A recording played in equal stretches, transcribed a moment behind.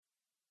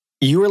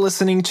You are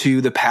listening to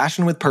the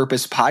Passion with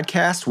Purpose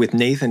podcast with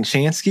Nathan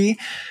Chansky.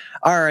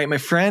 All right, my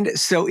friend.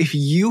 So if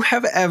you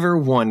have ever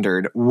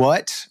wondered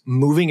what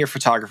moving your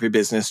photography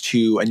business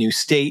to a new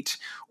state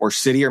or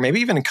city, or maybe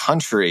even a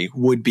country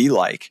would be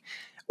like,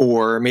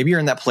 or maybe you're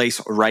in that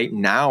place right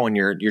now and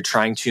you're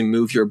trying to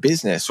move your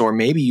business, or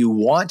maybe you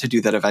want to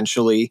do that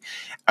eventually,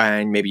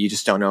 and maybe you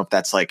just don't know if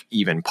that's like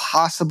even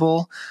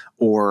possible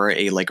or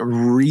a like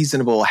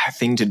reasonable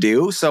thing to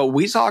do. So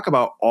we talk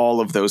about all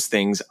of those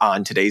things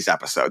on today's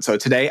episode. So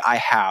today I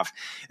have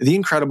the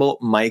incredible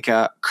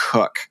Micah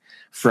Cook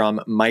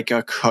from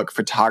Micah Cook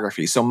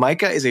Photography. So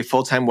Micah is a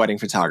full-time wedding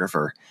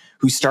photographer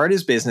who started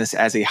his business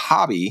as a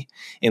hobby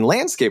in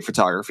landscape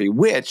photography,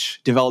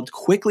 which developed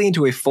quickly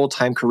into a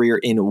full-time career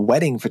in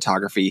wedding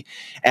photography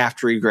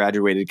after he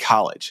graduated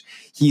college.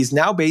 He's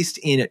now based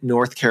in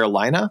North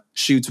Carolina,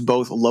 shoots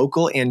both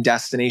local and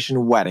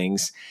destination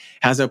weddings,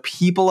 has a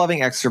people-loving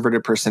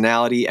extroverted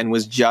personality, and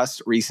was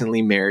just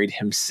recently married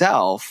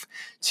himself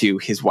to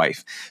his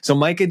wife. So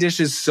Micah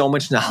dishes so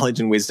much knowledge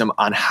and wisdom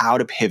on how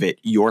to pivot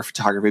your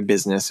photography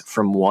business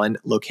from one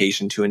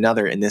location to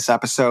another in this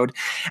episode.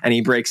 And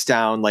he breaks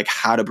down like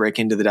how to break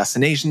into the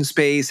destination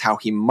space, how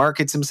he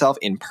markets himself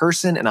in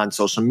person and on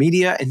social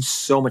media, and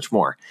so much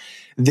more.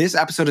 This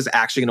episode is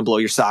actually going to blow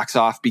your socks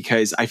off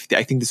because I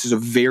think this is a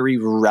very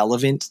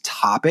relevant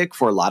topic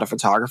for a lot of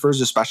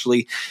photographers,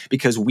 especially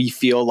because we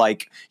feel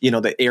like,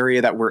 the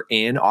area that we're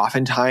in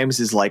oftentimes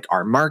is like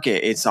our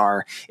market. It's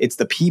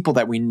the people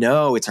that we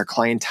know. It's our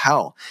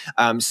clientele.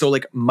 So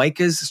like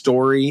Micah's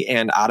story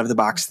and out of the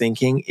box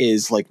thinking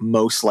is like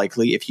most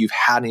likely, if you've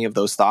had any of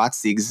those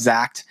thoughts, the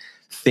exact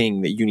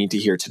thing that you need to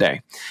hear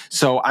today.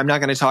 So I'm not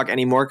going to talk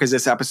anymore because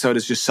this episode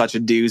is just such a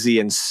doozy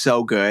and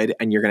so good,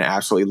 and you're going to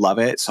absolutely love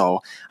it.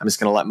 So I'm just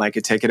going to let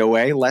Micah take it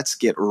away. Let's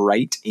get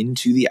right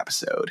into the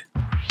episode.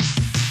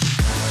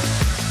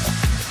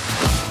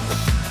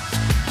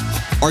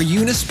 Are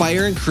you an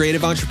aspiring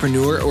creative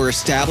entrepreneur or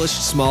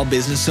established small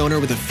business owner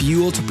with a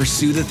fuel to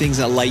pursue the things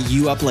that light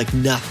you up like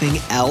nothing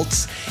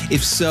else?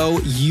 If so,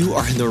 you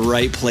are in the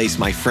right place,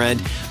 my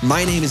friend.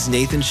 My name is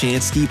Nathan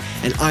Chansky,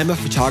 and I'm a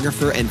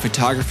photographer and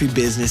photography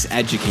business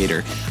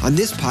educator. On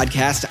this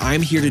podcast,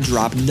 I'm here to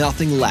drop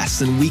nothing less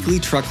than weekly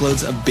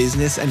truckloads of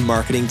business and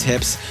marketing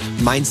tips,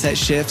 mindset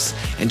shifts,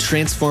 and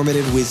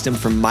transformative wisdom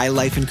from my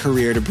life and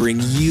career to bring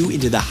you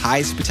into the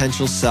highest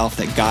potential self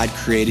that God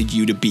created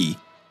you to be.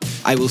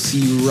 I will see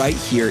you right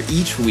here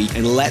each week,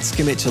 and let's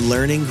commit to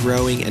learning,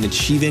 growing, and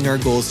achieving our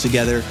goals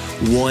together,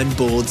 one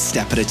bold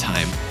step at a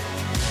time.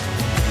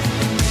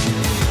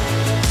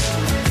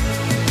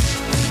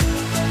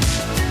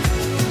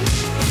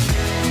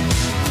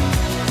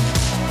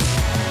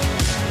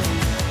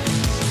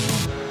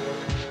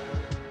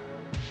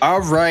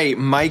 All right,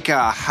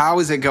 Micah, how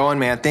is it going,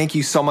 man? Thank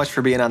you so much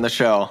for being on the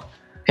show.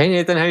 Hey,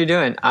 Nathan, how you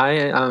doing?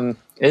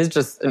 It is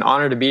just an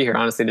honor to be here,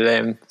 honestly, today.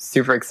 I'm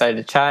super excited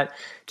to chat,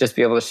 just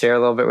be able to share a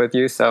little bit with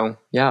you. So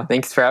yeah,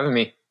 thanks for having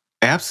me.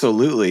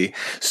 Absolutely.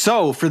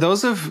 So for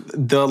those of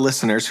the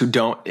listeners who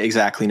don't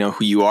exactly know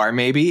who you are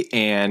maybe,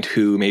 and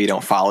who maybe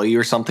don't follow you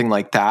or something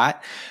like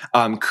that,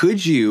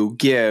 could you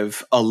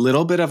give a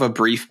little bit of a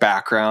brief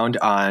background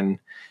on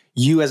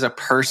you as a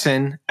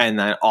person, and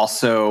then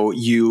also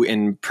you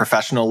in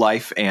professional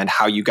life and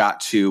how you got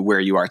to where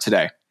you are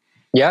today?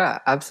 Yeah,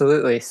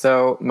 absolutely.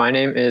 So my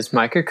name is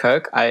Micah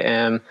Cook. I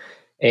am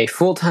a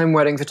full-time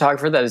wedding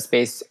photographer that is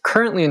based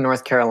currently in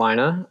North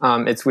Carolina.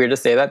 It's weird to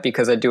say that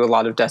because I do a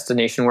lot of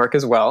destination work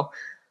as well.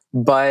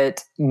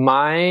 But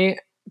my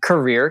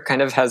career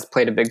kind of has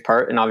played a big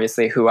part in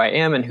obviously who I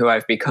am and who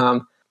I've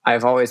become.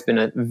 I've always been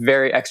a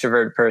very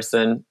extroverted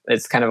person.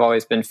 It's kind of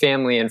always been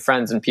family and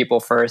friends and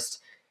people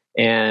first.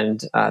 And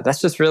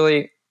that's just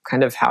really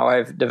kind of how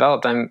I've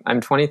developed.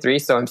 I'm 23,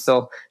 so I'm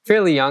still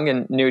fairly young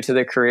and new to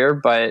the career,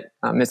 but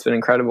it's been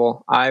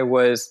incredible. I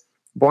was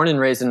born and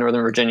raised in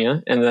Northern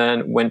Virginia and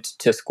then went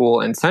to school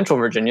in Central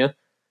Virginia.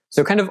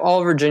 So kind of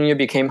all Virginia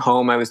became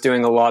home. I was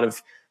doing a lot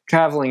of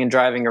traveling and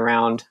driving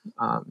around.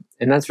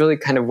 And that's really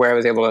kind of where I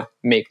was able to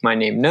make my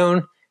name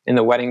known in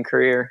the wedding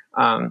career,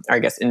 or I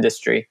guess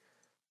industry.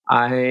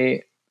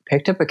 I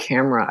picked up a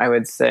camera, I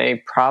would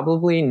say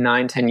probably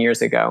 9-10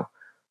 years ago.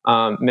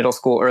 Middle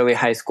school, early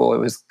high school. It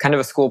was kind of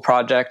a school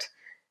project.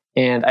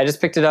 And I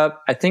just picked it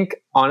up. I think,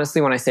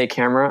 honestly, when I say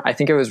camera, I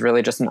think it was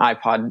really just an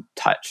iPod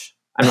Touch.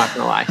 I'm not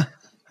going to lie.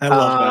 I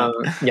love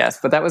that. Yes,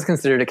 but that was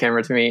considered a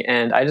camera to me.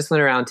 And I just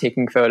went around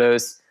taking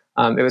photos.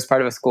 It was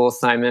part of a school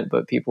assignment,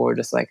 but people were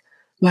just like,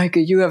 Micah,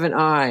 you have an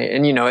eye.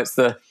 And, it's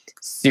the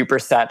super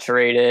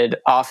saturated,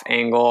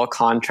 off-angle,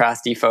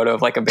 contrasty photo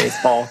of like a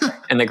baseball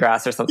in the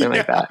grass or something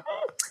like that.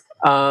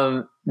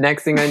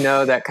 Next thing I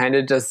know, that kind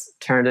of just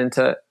turned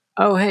into,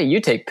 oh, hey, you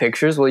take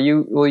pictures. Will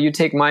you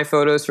take my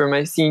photos for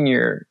my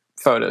senior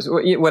photos?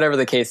 Whatever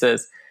the case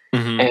is.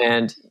 Mm-hmm.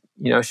 And,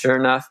 sure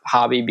enough,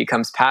 hobby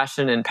becomes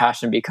passion and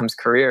passion becomes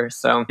career.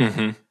 So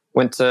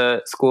went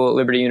to school at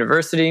Liberty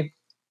University,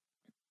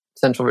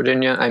 Central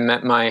Virginia. I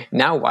met my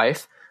now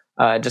wife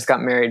Just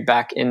got married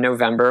back in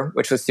November,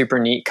 which was super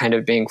neat, kind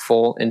of being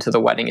full into the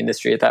wedding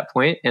industry at that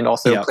point, and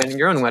also planning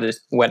your own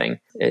wedding.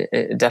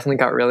 It definitely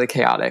got really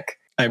chaotic.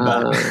 I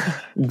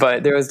bet.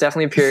 But there was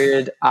definitely a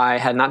period I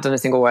had not done a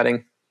single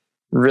wedding,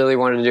 really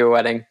wanted to do a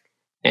wedding.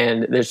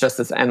 And there's just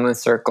this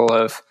endless circle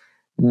of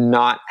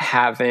not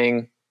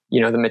having,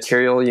 the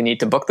material you need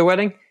to book the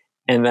wedding,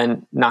 and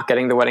then not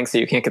getting the wedding so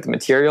you can't get the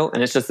material.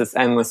 And it's just this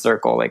endless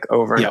circle, like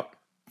over and over.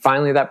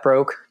 Finally, that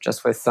broke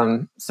just with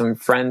some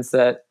friends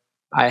that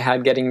I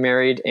had getting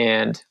married,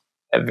 and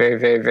a very,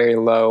 very, very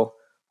low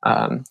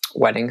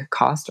wedding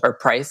cost or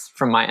price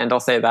from my end, I'll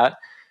say that.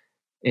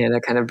 And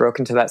I kind of broke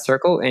into that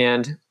circle.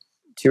 And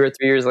 2 or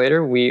 3 years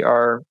later, we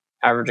are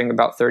averaging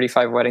about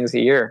 35 weddings a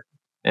year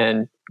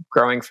and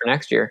growing for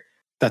next year.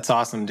 That's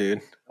awesome, dude.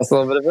 That's a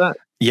little bit of that.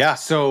 Yeah.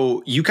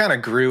 So you kind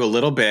of grew a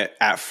little bit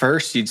at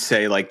first, you'd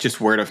say, like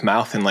just word of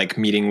mouth and like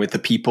meeting with the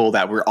people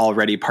that were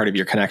already part of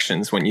your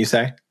connections, wouldn't you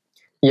say?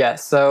 Yeah.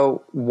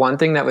 So one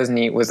thing that was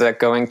neat was that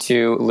going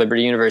to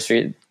Liberty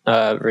University,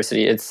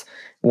 it's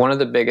one of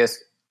the biggest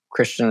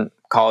Christian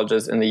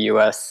colleges in the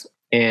US,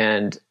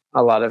 and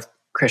a lot of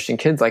Christian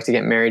kids like to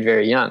get married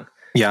very young.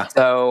 Yeah.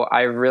 So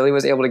I really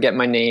was able to get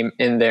my name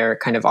in there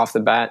kind of off the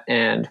bat.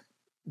 And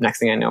next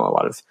thing I know, a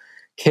lot of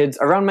kids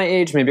around my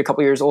age, maybe a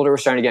couple years older, were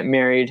starting to get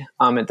married.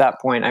 At that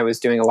point, I was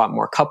doing a lot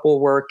more couple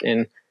work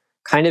and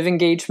kind of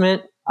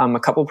engagement, a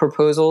couple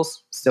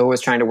proposals, still was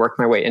trying to work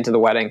my way into the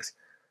weddings.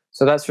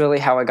 So that's really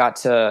how I got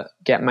to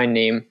get my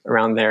name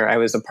around there. I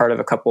was a part of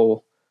a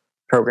couple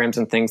programs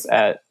and things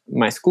at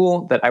my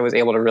school that I was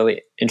able to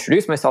really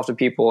introduce myself to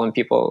people, and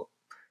people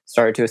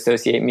started to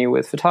associate me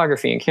with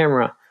photography and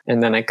camera.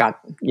 And then it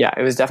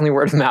was definitely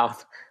word of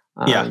mouth.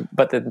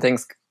 But then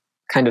things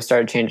kind of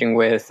started changing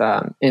with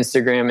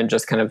Instagram and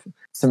just kind of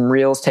some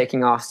reels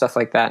taking off, stuff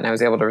like that. And I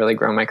was able to really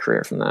grow my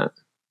career from that.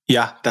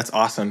 Yeah, that's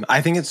awesome.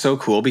 I think it's so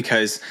cool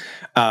because,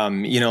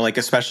 like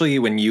especially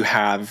when you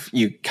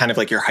kind of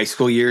like your high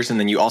school years and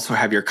then you also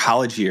have your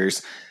college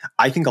years,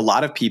 I think a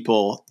lot of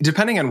people,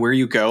 depending on where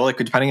you go, like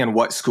depending on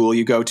what school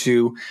you go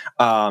to,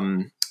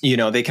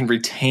 they can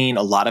retain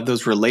a lot of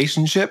those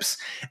relationships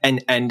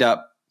and end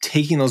up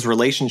taking those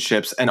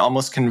relationships and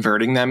almost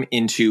converting them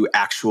into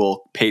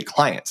actual paid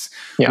clients.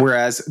 Yeah.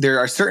 Whereas there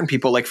are certain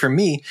people, like for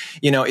me,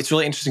 it's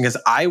really interesting because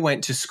I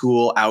went to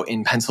school out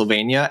in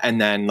Pennsylvania,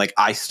 and then like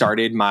I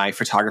started my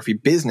photography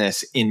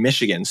business in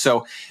Michigan.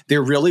 So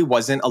there really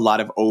wasn't a lot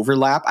of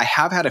overlap. I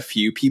have had a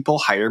few people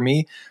hire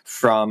me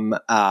from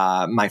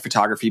my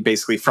photography,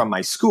 basically from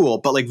my school,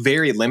 but like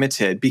very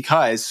limited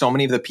because so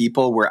many of the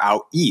people were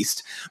out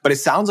east. But it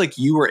sounds like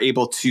you were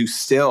able to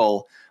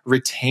still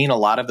retain a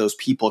lot of those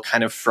people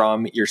kind of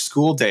from your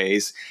school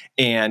days.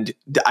 And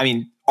I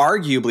mean,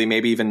 arguably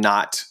maybe even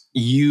not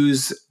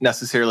use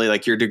necessarily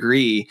like your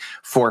degree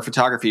for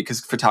photography, because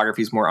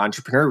photography is more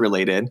entrepreneur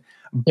related,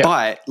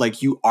 but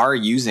like you are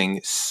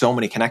using so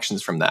many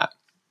connections from that.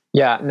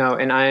 Yeah, no.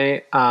 And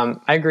I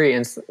agree.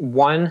 And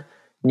one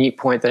neat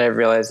point that I've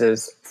realized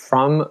is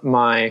from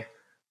my,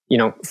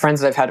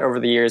 friends that I've had over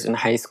the years in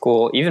high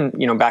school, even,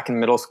 back in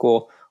middle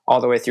school,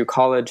 all the way through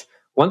college,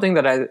 one thing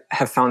that I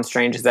have found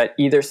strange is that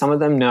either some of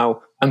them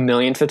know a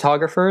million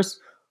photographers,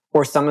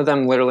 or some of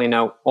them literally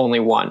know only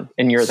one,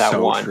 and you're that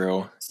so one.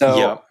 True.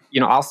 So,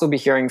 I'll still be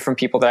hearing from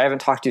people that I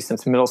haven't talked to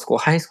since middle school,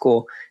 high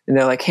school, and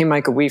they're like, "Hey,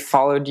 Micah, we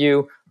followed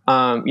you.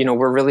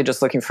 We're really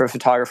just looking for a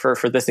photographer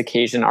for this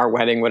occasion, our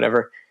wedding,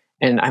 whatever."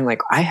 And I'm like,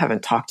 I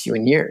haven't talked to you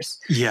in years.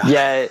 Yeah.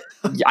 Yet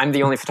I'm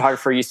the only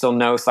photographer you still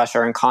know /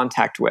 are in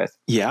contact with.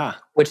 Yeah.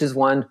 Which is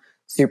one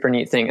super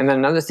neat thing. And then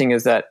another thing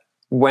is that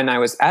when I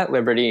was at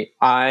Liberty,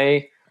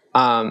 I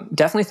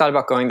definitely thought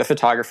about going the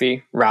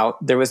photography route.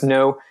 There was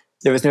no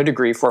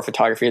degree for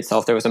photography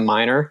itself. There was a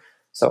minor.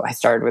 So I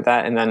started with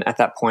that. And then at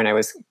that point, I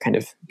was kind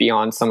of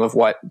beyond some of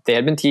what they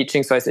had been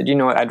teaching. So I said, you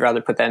know what, I'd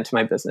rather put that into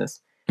my business.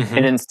 Mm-hmm.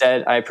 And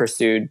instead, I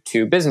pursued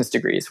 2 business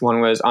degrees.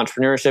 One was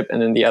entrepreneurship,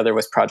 and then the other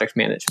was project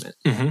management.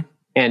 Mm-hmm.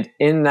 And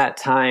in that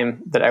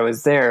time that I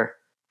was there,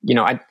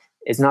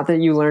 it's not that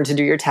you learn to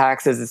do your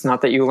taxes. It's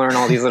not that you learn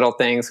all these little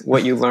things.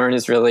 What you learn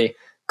is really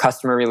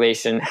customer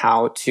relation,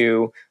 how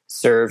to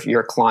serve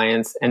your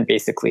clients, and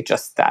basically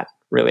just that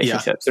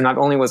relationship. Yeah. So not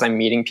only was I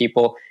meeting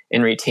people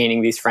and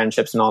retaining these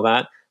friendships and all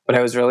that, but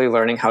I was really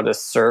learning how to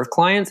serve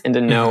clients and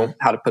to know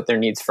how to put their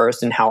needs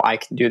first, and how I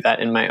can do that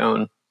in my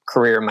own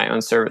career, my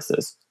own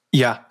services.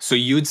 Yeah. So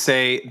you would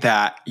say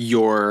that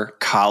your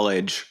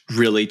college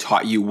really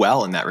taught you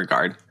well in that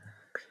regard?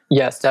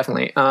 Yes,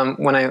 definitely.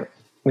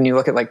 When you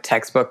look at like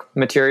textbook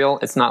material,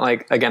 it's not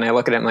like, again, I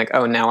look at it and I'm like,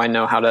 oh, now I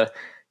know how to,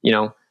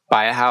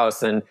 buy a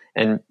house and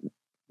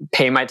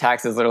pay my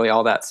taxes, literally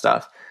all that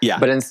stuff. Yeah.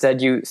 But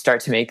instead you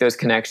start to make those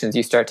connections.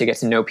 You start to get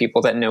to know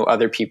people that know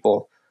other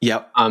people.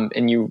 Yep.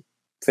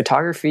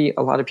 Photography,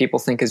 a lot of people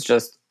think is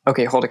just,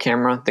 okay, hold a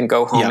camera, then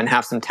go home and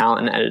have some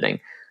talent in editing.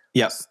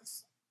 Yes.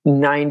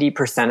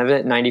 90% of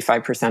it,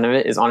 95% of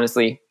it is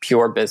honestly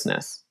pure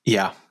business.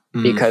 Yeah.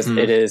 Mm-hmm. Because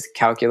it is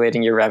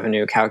calculating your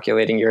revenue,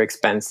 calculating your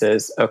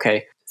expenses.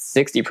 Okay.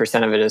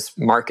 60% of it is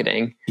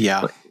marketing.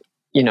 Yeah.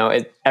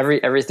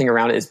 everything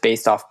around it is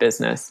based off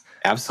business.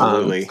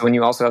 Absolutely. So when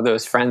you also have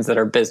those friends that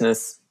are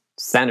business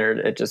centered,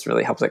 it just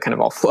really helps it kind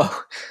of all flow.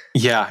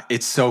 Yeah,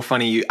 it's so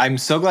funny. I'm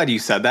so glad you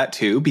said that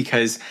too,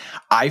 because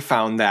I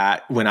found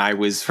that when I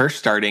was first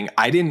starting,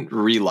 I didn't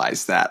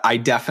realize that. I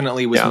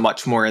definitely was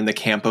much more in the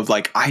camp of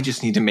like, I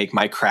just need to make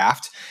my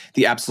craft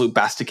the absolute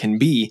best it can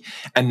be.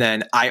 And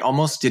then I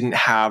almost didn't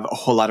have a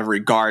whole lot of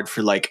regard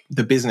for like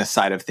the business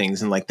side of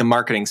things and like the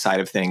marketing side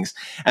of things.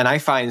 And I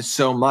find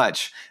so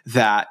much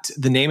that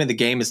the name of the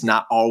game is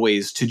not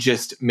always to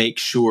just make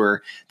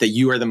sure that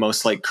you are the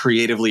most like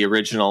creatively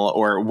original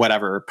or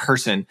whatever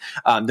person,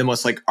 the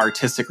most like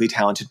artistically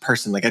talented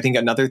person. Like I think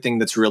another thing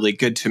that's really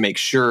good to make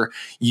sure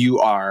you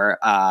are,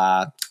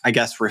 I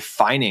guess,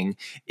 refining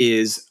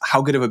is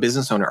how good of a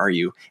business owner are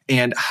you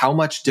and how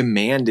much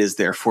demand is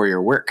there for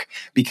your work?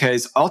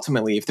 Because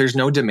ultimately, if there's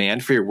no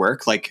demand for your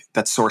work, like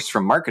that's sourced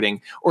from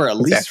marketing or at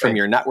least from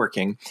your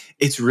networking,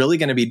 it's really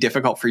going to be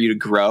difficult for you to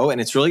grow.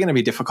 And it's really going to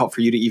be difficult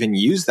for you to even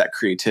use that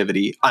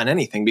creativity on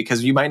anything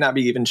because you might not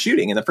be even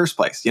shooting in the first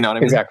place. You know what I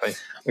mean? Exactly.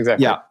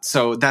 Yeah.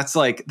 So that's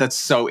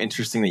so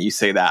interesting that you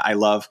say that. I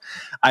love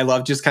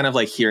just kind of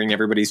like hearing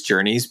everybody's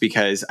journeys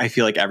because I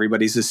feel like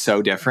everybody's is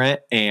so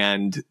different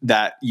and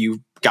that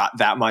you got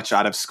that much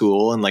out of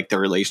school and like the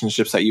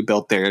relationships that you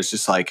built there is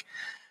just like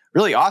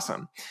really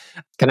awesome.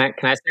 Can I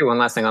say one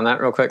last thing on that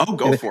real quick? Oh,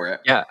 go for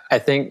it. Yeah. I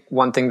think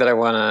one thing that I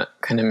want to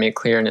kind of make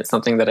clear, and it's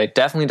something that I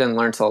definitely didn't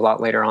learn till a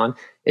lot later on,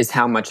 is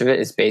how much of it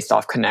is based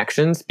off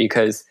connections,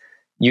 because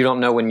you don't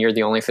know when you're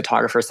the only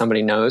photographer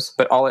somebody knows,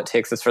 but all it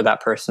takes is for that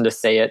person to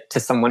say it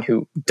to someone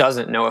who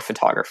doesn't know a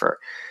photographer.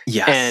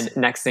 Yes. And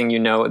next thing you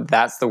know,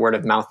 that's the word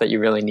of mouth that you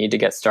really need to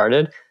get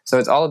started. So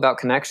it's all about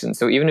connection.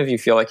 So even if you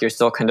feel like you're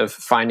still kind of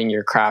finding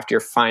your craft,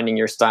 you're finding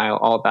your style,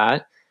 all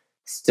that,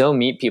 still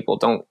meet people.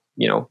 A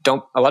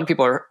lot of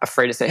people are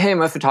afraid to say, hey,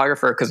 I'm a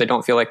photographer, because they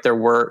don't feel like their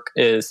work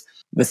is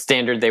the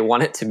standard they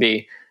want it to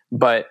be.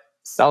 But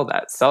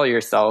sell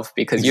yourself,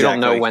 because you don't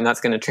know when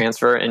that's going to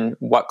transfer and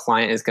what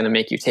client is going to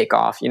make you take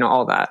off,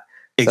 all that.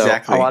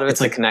 Exactly. So a lot of it's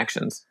like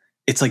connections.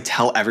 It's like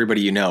tell everybody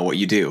you know what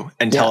you do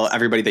and tell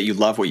everybody that you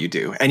love what you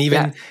do. And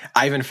even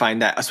I even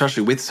find that,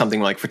 especially with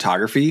something like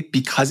photography,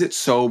 because it's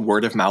so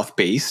word of mouth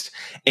based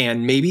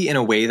and maybe in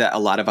a way that a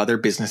lot of other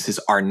businesses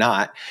are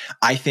not,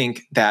 I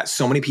think that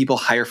so many people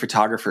hire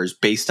photographers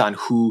based on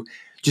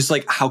just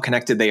like how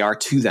connected they are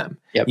to them.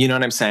 Yep. You know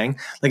what I'm saying?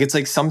 Like, it's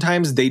like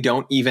sometimes they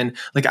don't even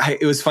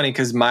it was funny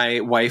because my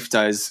wife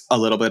does a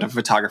little bit of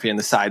photography on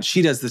the side.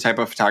 She does the type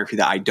of photography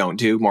that I don't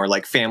do, more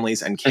like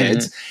families and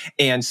kids. Mm-hmm.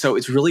 And so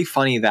it's really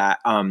funny that,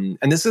 and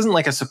this isn't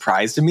like a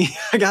surprise to me,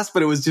 I guess,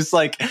 but it was just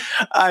like,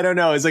 I don't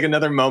know. It's like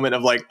another moment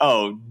of like,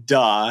 oh,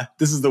 duh,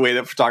 this is the way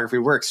that photography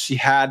works. She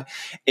had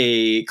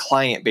a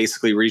client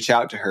basically reach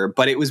out to her,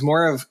 but it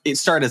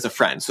started as a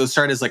friend. So it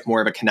started as like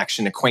more of a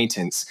connection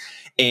acquaintance.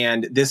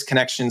 And this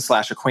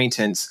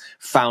connection/acquaintance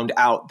found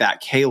out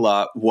that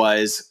Kayla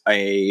was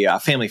a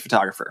family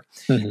photographer.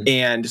 Mm-hmm.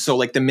 And so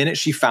like the minute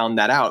she found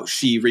that out,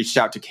 she reached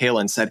out to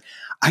Kayla and said,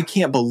 I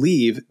can't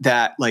believe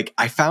that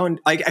I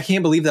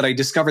can't believe that I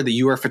discovered that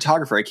you are a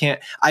photographer.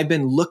 I've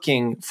been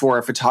looking for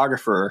a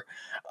photographer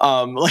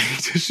to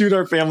shoot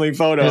our family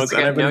photos,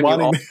 and I've been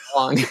wanting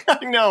I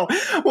know.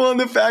 Well, and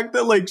the fact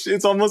that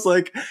it's almost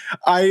like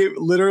I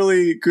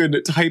literally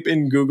could type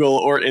in Google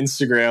or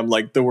Instagram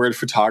the word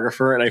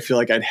photographer, and I feel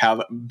like I'd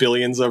have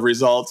billions of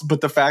results. But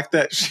the fact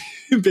that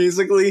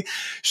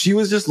she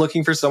was just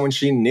looking for someone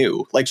she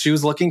knew, she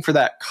was looking for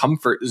that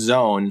comfort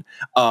zone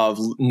of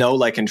know,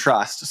 like, and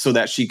trust, so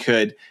that she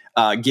could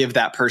give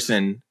that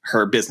person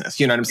her business.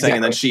 You know what I'm saying? Exactly.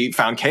 And then she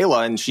found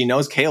Kayla, and she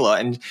knows Kayla,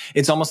 and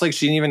it's almost like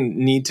she didn't even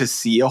need to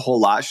see a whole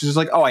lot. She's just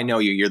like, oh, I know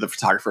you. You're the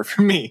photographer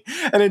for me.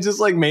 And it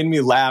just made me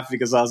laugh,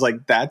 because I was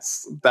like,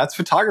 that's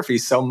photography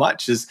so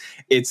much.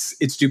 It's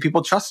do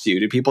people trust you?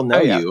 Do people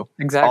know you?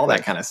 Exactly. All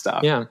that kind of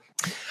stuff. Yeah.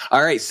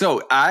 All right.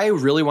 So I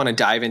really want to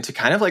dive into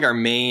kind of our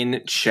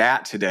main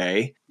chat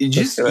today.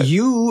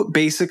 You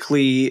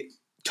basically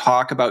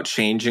talk about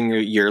changing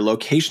your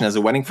location as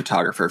a wedding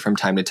photographer from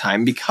time to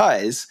time,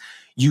 because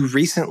you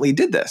recently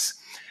did this.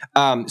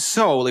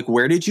 So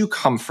where did you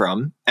come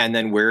from, and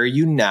then where are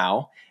you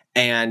now?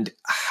 And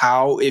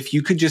how, if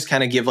you could just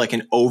kind of give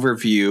an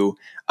overview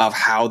of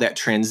how that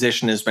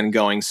transition has been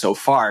going so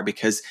far,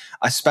 because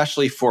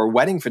especially for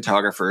wedding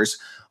photographers,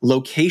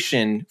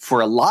 location for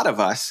a lot of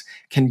us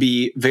can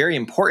be very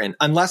important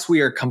unless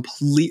we are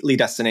completely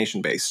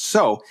destination based.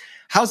 So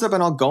how's that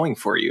been all going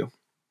for you?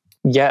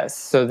 Yes.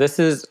 So this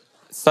is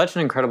such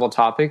an incredible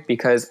topic,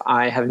 because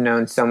I have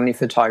known so many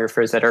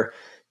photographers that are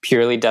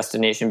purely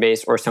destination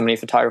based, or so many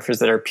photographers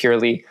that are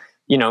purely,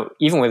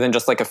 even within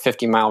just a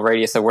 50-mile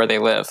radius of where they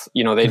live,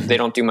 they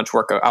don't do much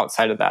work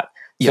outside of that.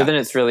 So then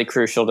it's really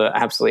crucial to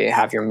absolutely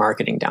have your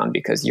marketing down,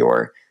 because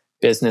your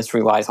business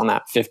relies on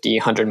that 50,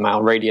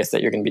 100-mile radius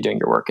that you're going to be doing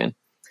your work in.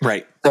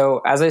 Right.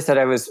 So as I said,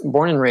 I was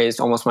born and raised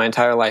almost my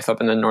entire life up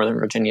in the Northern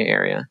Virginia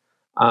area.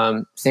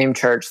 Same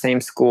church,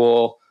 same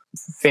school,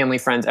 family,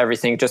 friends,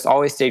 everything, just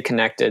always stayed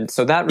connected.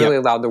 So that really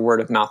allowed the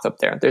word of mouth up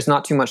there. There's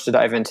not too much to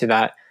dive into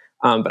that.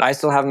 But I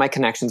still have my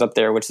connections up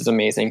there, which is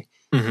amazing.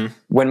 Mm-hmm.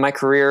 When my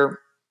career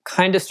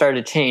kind of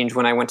started to change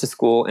when I went to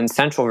school in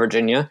Central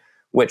Virginia,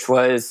 which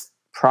was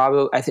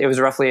probably, I think it was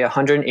roughly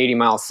 180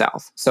 miles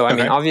south. So, I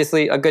mean,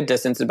 obviously a good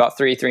distance, about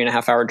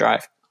 3.5 hour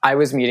drive. I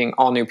was meeting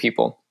all new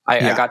people. I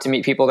got to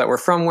meet people that were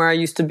from where I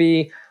used to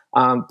be,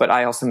 but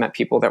I also met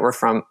people that were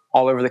from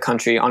all over the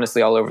country,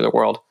 honestly, all over the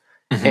world.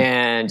 Mm-hmm.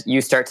 And you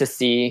start to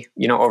see,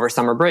 over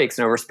summer breaks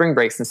and over spring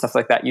breaks and stuff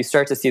like that, you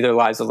start to see their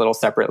lives a little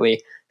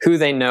separately, who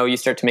they know, you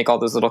start to make all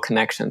those little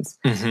connections.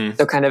 Mm-hmm.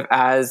 So kind of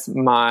as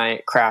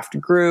my craft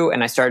grew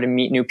and I started to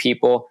meet new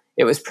people,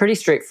 it was pretty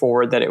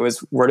straightforward that it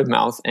was word of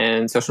mouth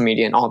and social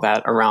media and all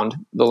that around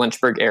the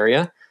Lynchburg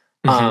area.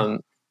 Mm-hmm.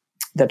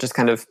 That just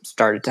kind of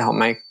started to help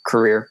my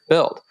career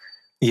build.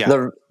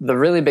 Yeah. The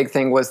really big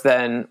thing was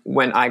then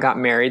when I got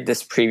married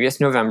this previous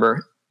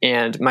November,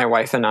 and my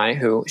wife and I,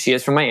 who she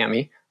is from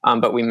Miami,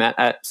 but we met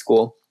at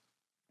school,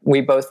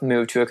 we both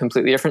moved to a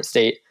completely different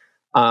state,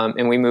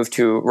 and we moved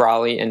to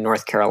Raleigh in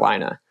North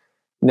Carolina.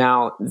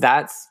 Now,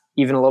 that's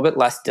even a little bit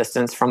less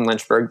distance from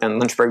Lynchburg than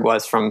Lynchburg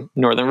was from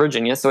Northern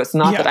Virginia. So it's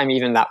not that I'm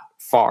even that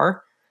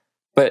far,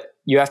 but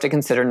you have to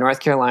consider North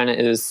Carolina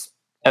is,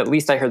 at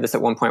least I heard this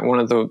at one point, one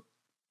of the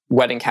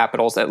wedding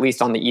capitals, at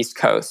least on the East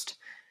Coast.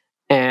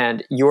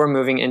 And you're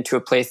moving into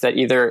a place that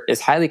either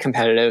is highly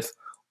competitive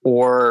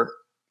or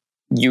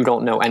you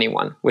don't know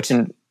anyone, which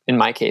in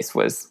my case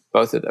was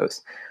both of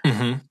those.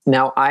 Mm-hmm.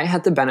 Now, I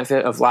had the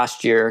benefit of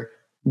last year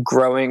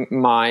growing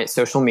my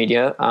social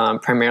media,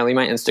 primarily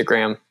my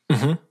Instagram,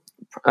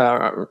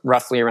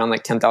 roughly around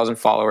like 10,000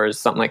 followers,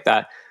 something like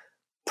that,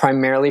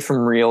 primarily from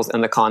Reels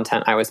and the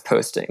content I was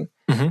posting.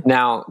 Mm-hmm.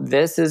 Now,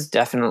 this is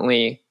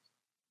definitely,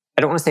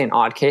 I don't want to say an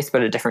odd case,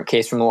 but a different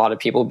case from a lot of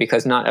people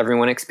because not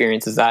everyone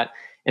experiences that.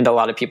 And a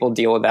lot of people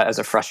deal with that as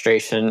a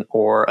frustration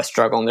or a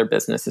struggle in their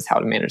business is how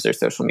to manage their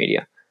social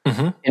media.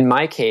 Mm-hmm. In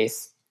my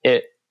case,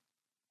 it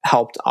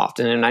helped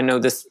often. And I know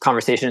this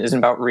conversation isn't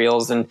about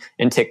Reels and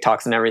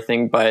TikToks and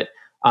everything, but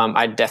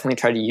I definitely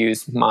try to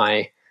use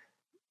my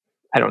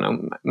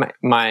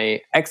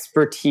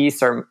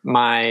expertise or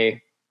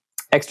my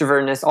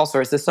extrovertness, all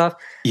sorts of stuff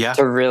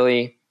to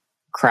really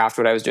craft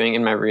what I was doing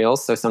in my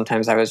Reels. So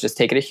sometimes I was just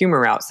taking a humor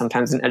route,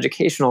 sometimes an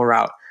educational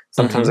route.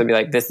 Sometimes I'd be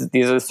like,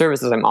 these are the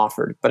services I'm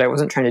offered, but I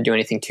wasn't trying to do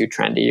anything too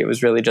trendy. It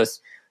was really just,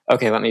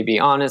 okay, let me be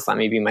honest. Let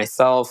me be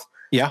myself.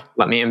 Yeah.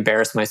 Let me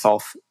embarrass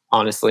myself,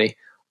 honestly.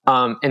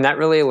 And that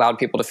really allowed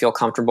people to feel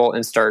comfortable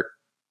and start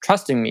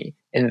trusting me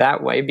in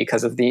that way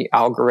because of the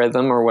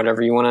algorithm or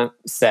whatever you want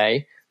to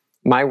say.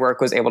 My work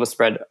was able to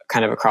spread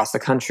kind of across the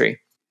country.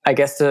 I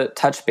guess to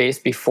touch base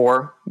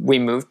before we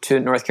moved to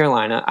North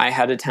Carolina, I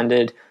had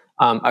attended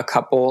a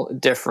couple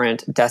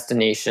different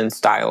destination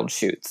styled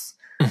shoots.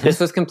 Mm-hmm.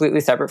 This was completely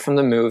separate from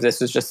the move. This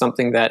was just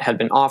something that had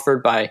been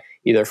offered by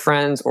either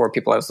friends or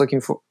people I was looking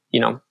for,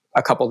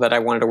 a couple that I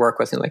wanted to work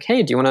with and like,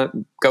 hey, do you want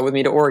to go with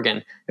me to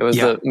Oregon? It was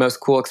the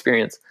most cool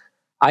experience.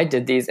 I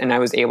did these and I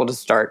was able to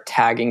start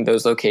tagging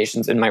those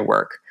locations in my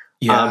work.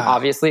 Yeah.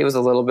 Obviously, it was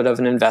a little bit of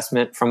an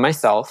investment from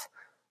myself,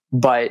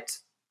 but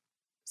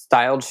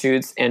styled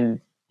shoots and,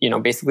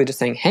 basically just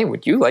saying, hey,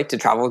 would you like to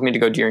travel with me to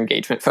go do your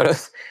engagement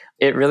photos?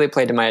 It really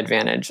played to my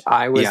advantage.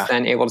 I was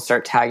then able to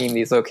start tagging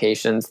these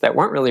locations that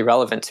weren't really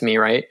relevant to me,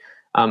 right?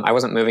 I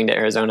wasn't moving to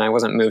Arizona. I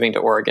wasn't moving to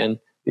Oregon.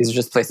 These are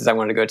just places I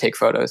wanted to go take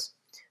photos.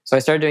 So I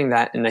started doing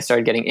that and I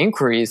started getting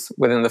inquiries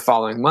within the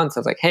following months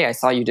of like, hey, I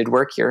saw you did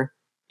work here.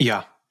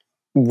 Yeah.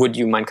 Would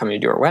you mind coming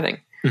to do our wedding?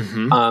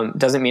 Mm-hmm.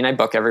 Doesn't mean I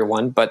book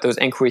everyone, but those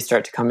inquiries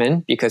start to come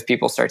in because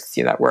people start to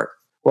see that work.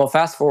 Well,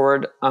 fast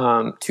forward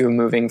to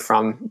moving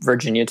from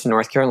Virginia to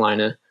North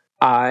Carolina.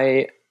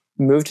 I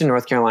moved to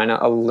North Carolina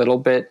a little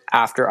bit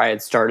after I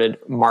had started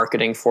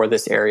marketing for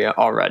this area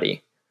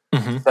already.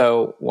 Mm-hmm.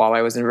 So while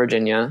I was in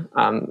Virginia,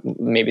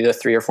 maybe the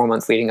 3 or 4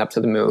 months leading up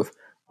to the move,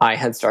 I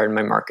had started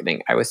my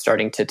marketing. I was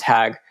starting to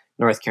tag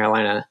North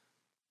Carolina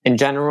in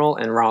general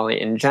and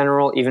Raleigh in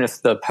general, even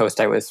if the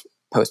post I was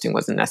posting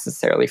wasn't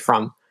necessarily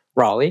from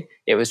Raleigh.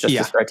 It was just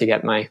to start to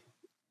get my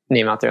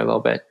name out there a little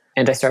bit.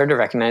 And I started to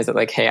recognize that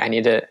like, hey, I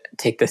need to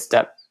take this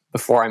step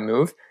before I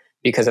move,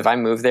 because if I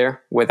move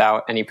there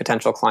without any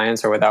potential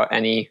clients or without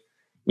any,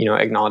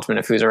 acknowledgement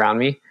of who's around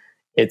me,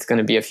 it's going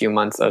to be a few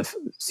months of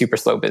super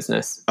slow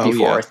business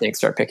before things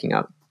start picking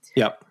up.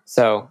 Yep.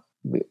 So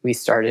we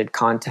started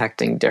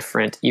contacting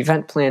different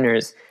event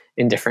planners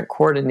and different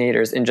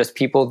coordinators and just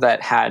people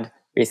that had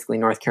basically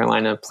North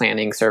Carolina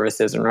planning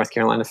services or North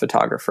Carolina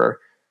photographer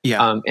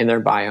in their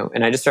bio.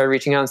 And I just started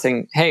reaching out and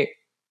saying, hey,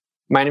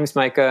 my name is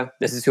Micah.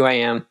 This is who I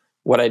am,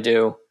 what I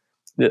do.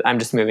 I'm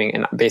just moving.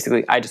 And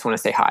basically, I just want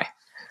to say hi.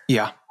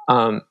 Yeah.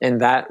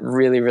 And that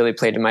really, really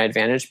played to my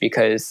advantage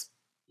because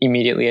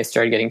immediately I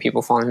started getting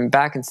people following me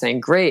back and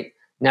saying, great,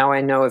 now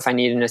I know if I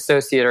need an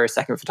associate or a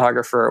second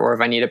photographer, or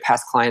if I need to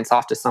pass clients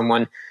off to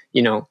someone,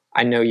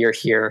 I know you're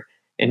here.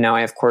 And now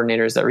I have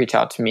coordinators that reach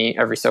out to me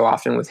every so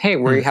often with, hey,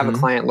 we have a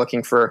client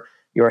looking for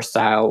your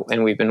style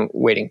and we've been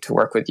waiting to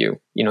work with you,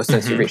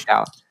 since you reached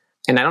out.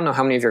 And I don't know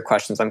how many of your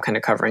questions I'm kind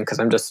of covering because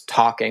I'm just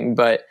talking,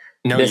 but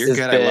no, you're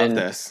good. I love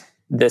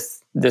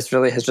this. This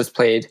really has just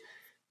played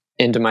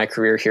into my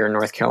career here in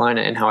North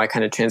Carolina and how I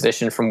kind of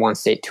transitioned from one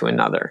state to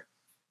another.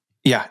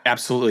 Yeah,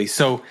 absolutely.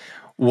 So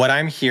what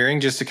I'm hearing,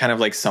 just to kind of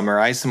like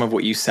summarize some of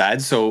what you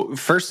said. So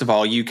first of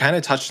all, you kind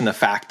of touched on the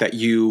fact that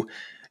you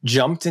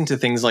jumped into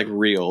things like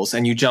reels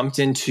and you jumped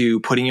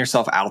into putting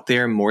yourself out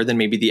there more than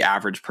maybe the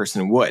average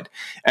person would.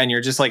 And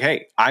you're just like,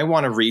 hey, I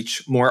want to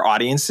reach more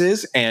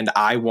audiences and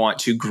I want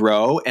to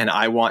grow and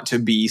I want to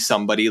be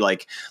somebody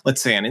like,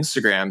 let's say on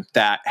Instagram,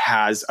 that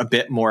has a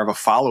bit more of a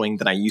following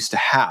than I used to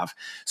have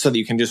so that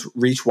you can just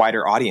reach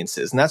wider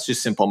audiences. And that's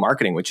just simple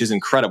marketing, which is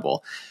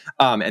incredible.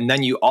 And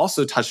then you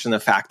also touched on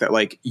the fact that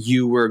like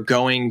you were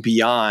going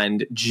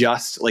beyond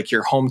just like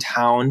your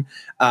hometown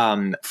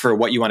for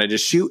what you wanted to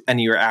shoot,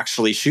 and you were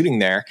actually shooting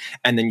there,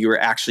 and then you were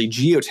actually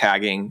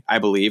geotagging, I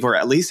believe, or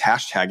at least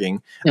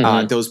hashtagging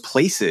those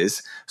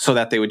places so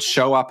that they would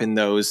show up in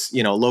those,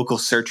 you know, local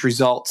search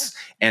results,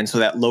 and so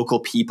that local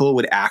people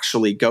would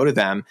actually go to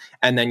them.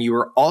 And then you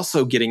were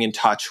also getting in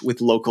touch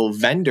with local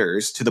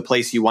vendors to the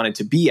place you wanted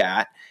to be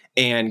at,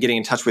 and getting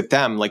in touch with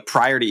them like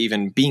prior to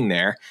even being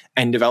there,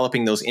 and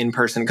developing those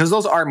in-person, because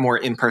those are more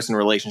in-person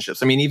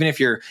relationships. I mean, even if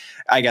you're,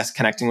 I guess,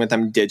 connecting with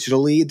them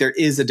digitally, there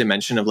is a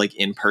dimension of like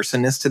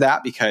in-personness to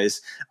that,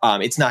 because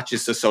it's not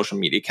just a social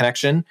media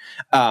connection.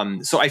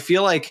 So I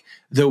feel like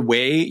the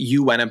way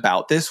you went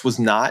about this was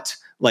not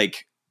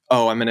like,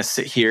 oh, I'm going to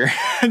sit here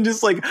and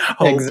just like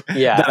hope that,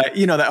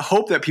 that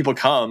hope that people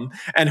come,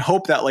 and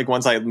hope that like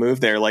once I move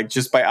there, like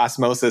just by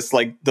osmosis,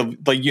 like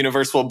the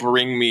universe will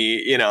bring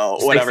me,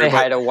 Just whatever. Like say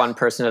hi to one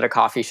person at a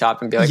coffee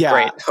shop and be like,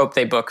 great, hope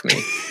they book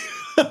me.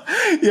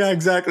 Yeah,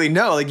 exactly.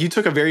 No, like you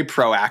took a very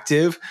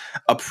proactive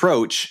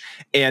approach,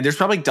 and there's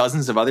probably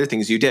dozens of other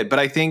things you did, but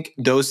I think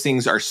those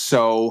things are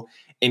so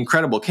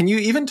incredible. Can you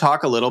even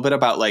talk a little bit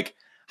about like,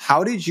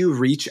 how did you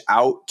reach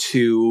out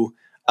to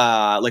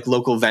like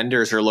local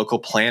vendors or local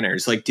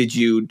planners? Like, did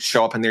you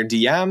show up in their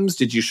DMs?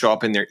 Did you show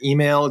up in their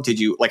email? Did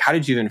you like, how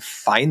did you even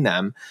find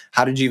them?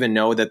 How did you even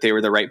know that they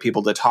were the right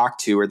people to talk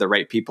to, or the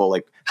right people?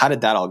 Like, how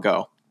did that all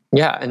go?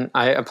 Yeah, and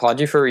I applaud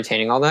you for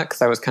retaining all that,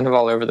 because I was kind of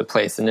all over the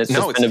place, and it's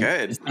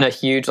been a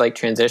huge like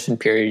transition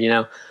period,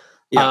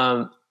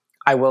 Yeah.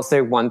 I will say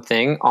one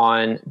thing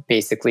on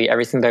basically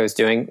everything that I was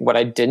doing. What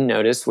I did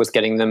notice was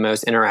getting the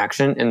most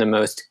interaction and the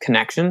most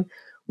connection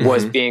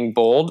was being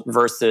bold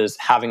versus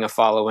having a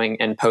following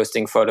and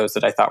posting photos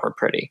that I thought were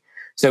pretty.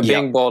 So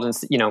being bold,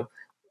 and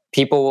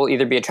people will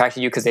either be attracted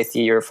to you because they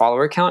see your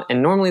follower count,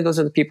 and normally those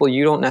are the people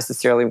you don't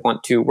necessarily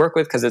want to work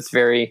with, because it's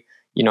very,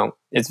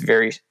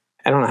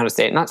 I don't know how to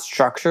say it, not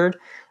structured,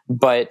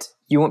 but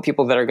you want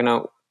people that are going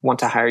to want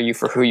to hire you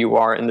for who you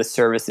are and the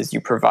services you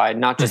provide,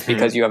 not just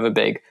because you have a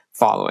big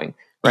following,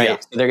 right? Yeah.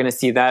 So they're going to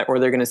see that, or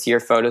they're going to see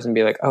your photos and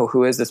be like, oh,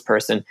 who is this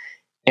person?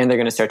 And they're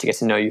going to start to get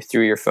to know you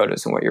through your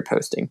photos and what you're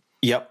posting.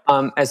 Yep.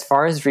 As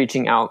far as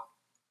reaching out,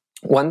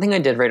 one thing I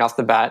did right off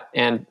the bat,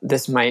 and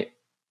this might,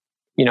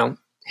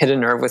 hit a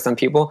nerve with some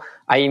people,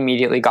 I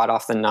immediately got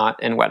off the knot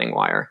and wedding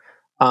wire.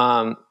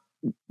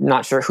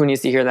 Not sure who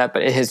needs to hear that,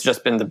 but it has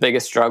just been the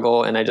biggest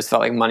struggle. And I just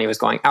felt like money was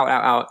going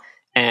out.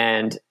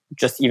 And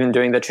just even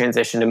doing the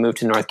transition to move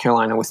to North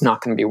Carolina was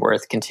not going to be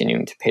worth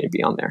continuing to pay to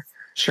be on there.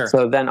 Sure.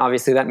 So then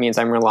obviously that means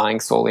I'm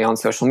relying solely on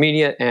social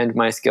media and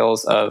my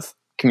skills of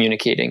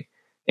communicating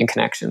and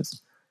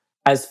connections.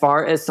 As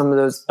far as some of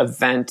those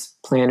event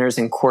planners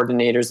and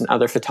coordinators and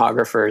other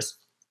photographers,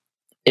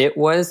 it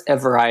was a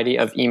variety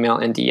of email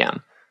and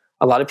DM.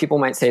 A lot of people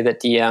might say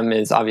that DM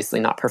is obviously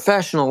not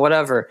professional,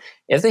 whatever.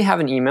 If they have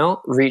an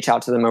email, reach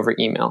out to them over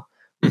email.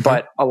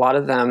 But a lot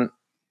of them,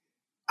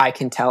 I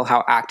can tell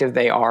how active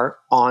they are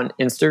on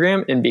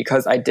Instagram. And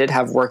because I did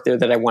have work there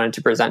that I wanted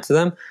to present to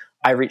them,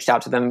 I reached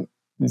out to them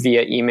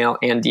via email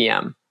and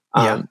DM.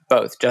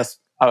 Both, just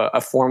a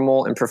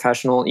formal and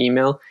professional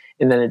email,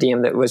 and then a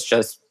DM that was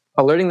just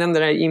alerting them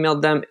that I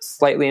emailed them,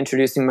 slightly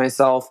introducing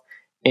myself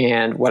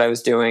and what I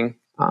was doing.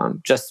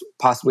 Just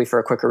possibly for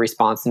a quicker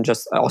response, and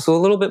just also a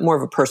little bit more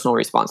of a personal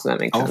response.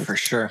 That makes sense. Oh, for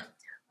sure.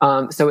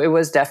 So it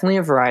was definitely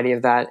a variety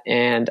of that,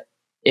 and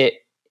it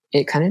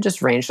kind of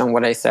just ranged on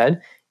what I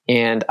said.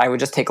 And I would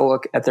just take a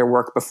look at their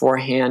work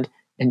beforehand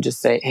and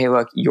just say, "Hey,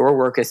 look, your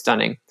work is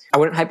stunning." I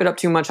wouldn't hype it up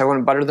too much. I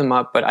wouldn't butter them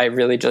up, but I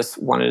really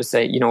just wanted to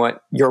say, you know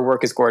what, your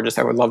work is gorgeous.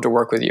 I would love to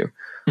work with you.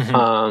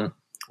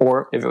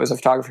 Or if it was a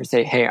photographer,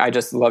 say, "Hey, I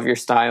just love your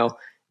style.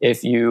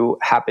 If you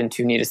happen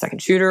to need a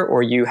second shooter,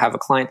 or you have a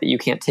client that you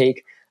can't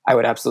take, I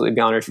would absolutely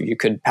be honored if you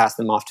could pass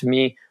them off to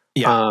me.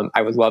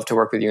 I would love to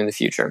work with you in the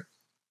future."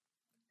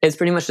 It's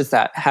pretty much just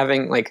that,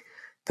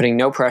 putting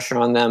no pressure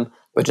on them,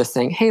 but just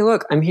saying, "Hey,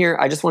 look, I'm here.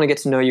 I just want to get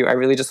to know you. I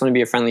really just want to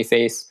be a friendly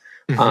face."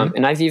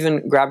 And I've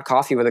even grabbed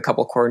coffee with a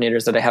couple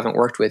coordinators that I haven't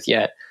worked with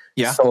yet,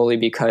 solely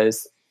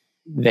because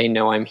they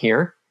know I'm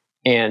here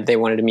and they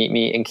wanted to meet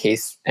me in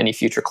case any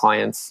future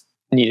clients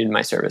needed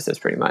my services,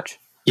 pretty much.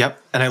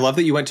 Yep. And I love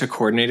that you went to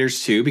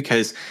coordinators too,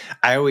 because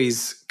I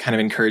always kind of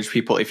encourage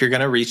people, if you're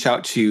going to reach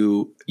out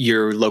to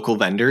your local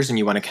vendors and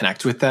you want to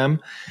connect with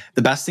them,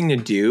 the best thing to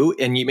do,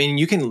 and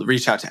you can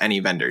reach out to any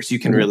vendors. You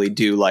can really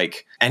do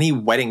like any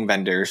wedding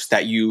vendors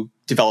that you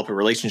develop a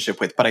relationship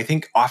with. But I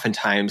think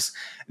oftentimes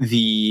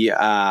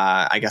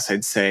I guess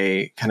I'd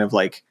say kind of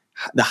like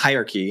the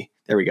hierarchy,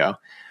 there we go.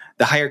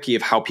 The hierarchy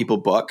of how people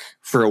book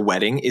for a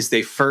wedding is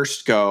they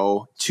first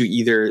go to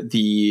either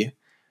the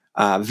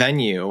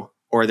venue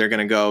or they're going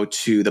to go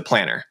to the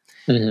planner.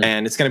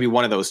 And it's going to be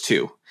one of those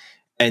two.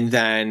 And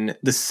then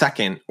the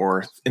second,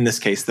 or in this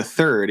case, the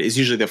third, is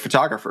usually the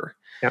photographer.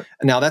 Yep.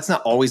 Now, that's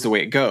not always the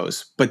way it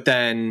goes. But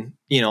then,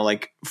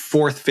 like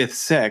fourth, fifth,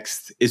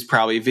 sixth is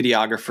probably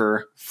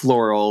videographer,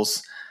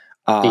 florals,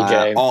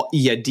 DJ.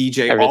 DJ,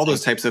 everything. All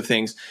those types of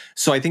things.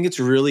 So I think it's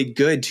really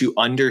good to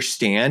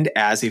understand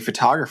as a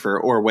photographer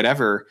or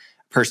whatever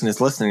person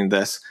is listening to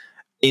this,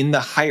 in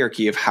the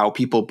hierarchy of how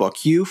people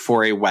book you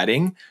for a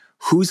wedding,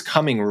 who's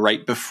coming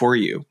right before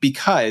you.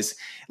 Because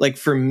like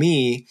for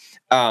me,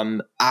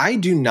 I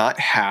do not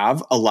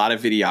have a lot of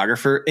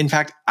videographer. In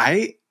fact,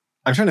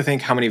 I'm trying to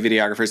think how many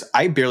videographers.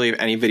 I barely have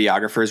any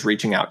videographers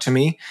reaching out to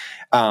me,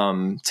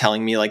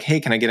 telling me like, hey,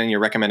 can I get on your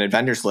recommended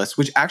vendors list?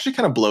 Which actually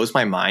kind of blows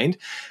my mind,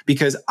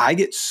 because I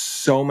get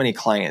so many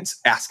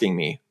clients asking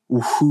me,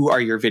 who are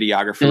your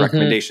videographer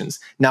recommendations?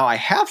 Now I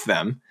have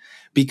them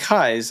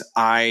because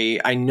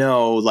I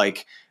know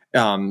like,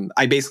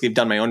 I basically have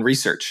done my own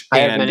research. I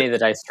have many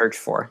that I search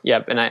for.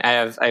 Yep. And I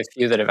have a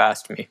few that have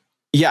asked me.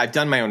 Yeah, I've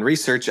done my own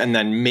research, and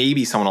then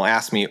maybe someone will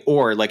ask me,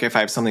 or like if I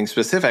have something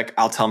specific,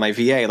 I'll tell my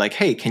VA like,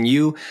 hey, can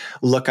you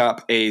look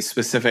up a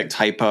specific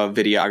type of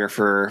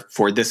videographer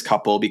for this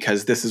couple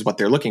because this is what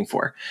they're looking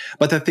for.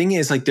 But the thing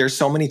is, like, there's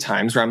so many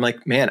times where I'm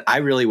like, man, I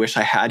really wish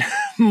I had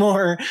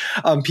more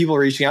people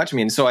reaching out to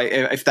me. And so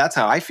if that's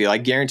how I feel, I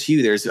guarantee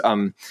you there's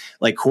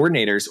like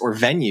coordinators or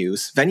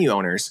venue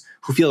owners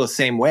who feel the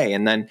same way.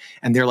 And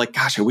they're like,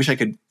 gosh, I wish I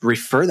could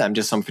refer them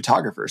to some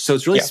photographers. So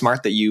it's really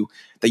smart that you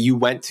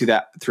went through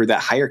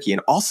that hierarchy.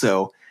 And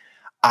also,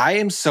 I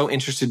am so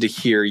interested to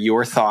hear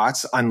your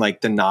thoughts on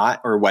like the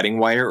Knot or Wedding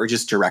Wire or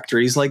just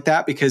directories like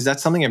that, because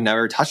that's something I've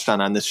never touched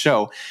on this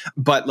show.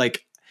 But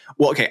like,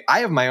 well, okay, I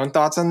have my own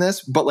thoughts on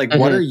this, but like,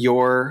 what are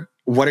your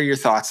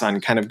thoughts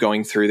on kind of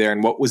going through there,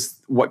 and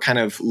what kind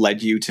of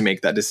led you to make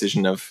that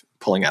decision of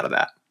pulling out of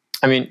that?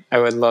 I mean, I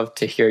would love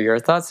to hear your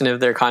thoughts and if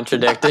they're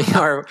contradicting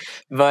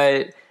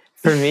but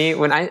for me,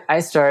 when I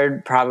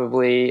started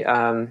probably,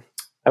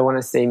 I want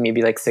to say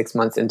maybe like 6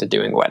 months into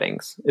doing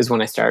weddings is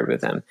when I started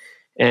with them.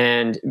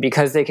 And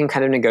because they can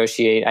kind of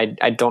negotiate,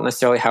 I don't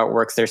necessarily how it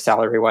works their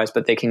salary wise,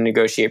 but they can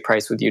negotiate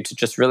price with you to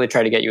just really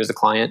try to get you as a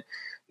client.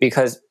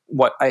 Because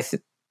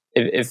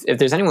if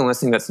there's anyone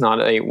listening that's not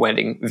a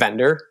wedding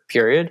vendor,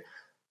 period,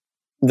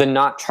 the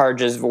Knot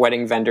charges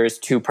wedding vendors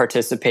to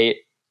participate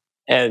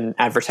and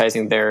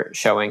advertising their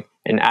showing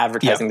and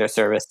advertising their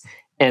service.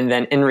 And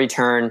then in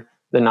return,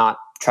 the Knot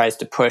tries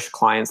to push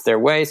clients their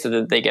way so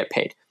that they get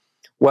paid.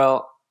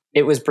 Well,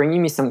 it was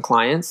bringing me some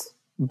clients,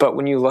 but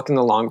when you look in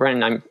the long run,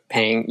 and I'm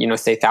paying,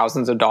 say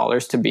thousands of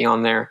dollars to be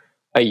on there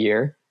a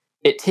year,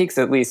 it takes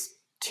at least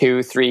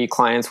 2-3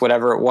 clients,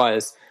 whatever it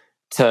was,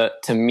 to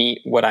meet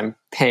what I'm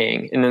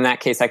paying. And in that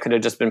case, I could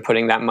have just been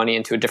putting that money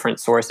into a different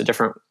source,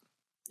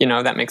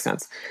 that makes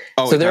sense.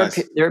 So there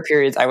are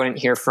periods I wouldn't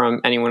hear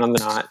from anyone on the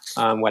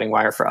Knot Wedding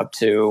Wire for up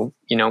to,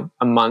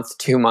 a month,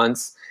 2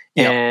 months.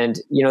 Yep. And,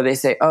 they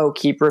say, oh,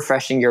 keep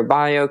refreshing your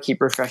bio,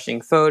 keep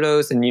refreshing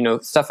photos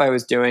and, stuff I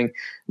was doing.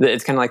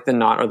 It's kind of like the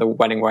Knot or the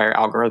Wedding Wire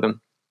algorithm.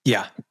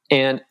 Yeah.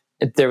 And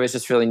there was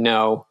just really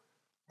no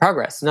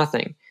progress,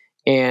 nothing.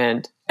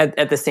 And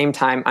at the same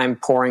time, I'm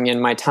pouring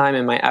in my time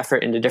and my effort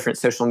into different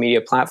social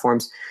media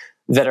platforms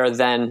that are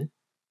then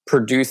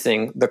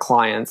producing the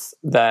clients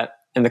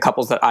and the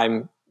couples that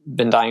I've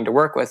been dying to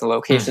work with, the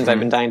locations I've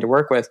been dying to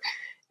work with.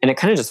 And it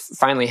kind of just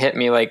finally hit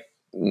me like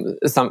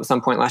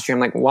some point last year. I'm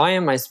like, why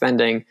am I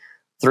spending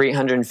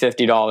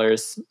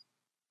 $350,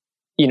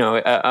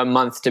 a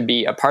month to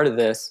be a part of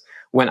this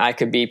when I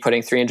could be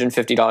putting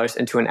 $350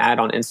 into an ad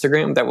on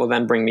Instagram that will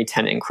then bring me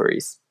 10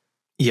 inquiries?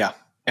 Yeah,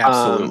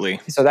 absolutely.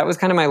 So that was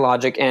kind of my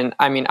logic. And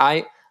I mean,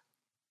 I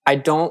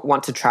don't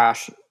want to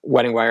trash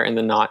Wedding Wire and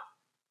the Knot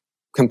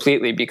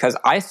completely, because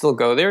I still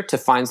go there to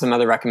find some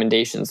other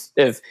recommendations.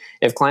 If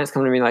clients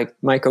come to me like,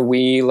 Micah,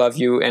 we love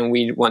you and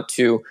we want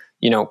to,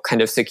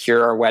 kind of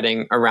secure our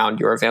wedding around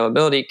your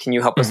availability. Can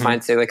you help us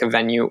find, say, like a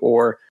venue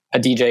or a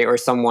DJ or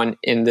someone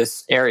in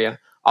this area?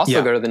 I'll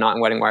still go to the Knot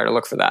and Wedding Wire to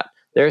look for that.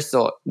 There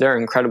are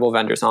incredible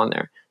vendors on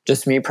there.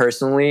 Just me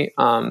personally,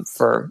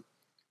 for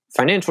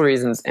financial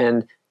reasons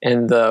and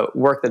the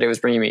work that it was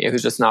bringing me, it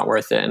was just not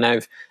worth it. And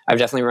I've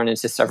definitely run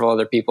into several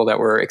other people that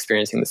were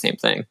experiencing the same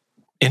thing.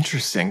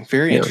 Interesting.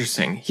 Very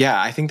interesting. Yeah,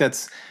 I think I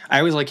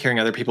always like hearing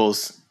other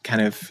people's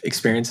kind of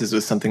experiences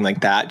with something like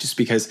that, just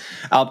because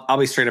I'll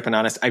be straight up and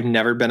honest. I've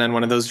never been on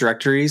one of those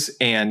directories.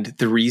 And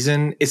the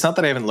reason, it's not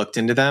that I haven't looked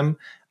into them.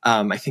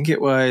 I think it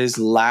was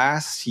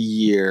last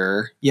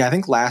year. Yeah, I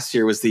think last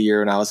year was the year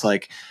when I was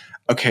like,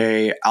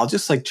 okay, I'll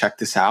just like check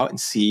this out and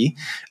see.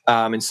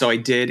 And so I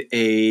did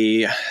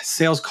a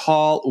sales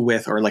call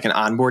with, or like an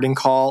onboarding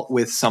call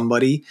with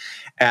somebody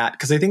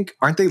because I think,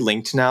 aren't they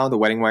linked now, the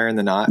Wedding Wire and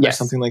the Knot or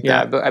something like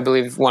that? Yeah, I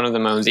believe one of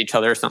them owns each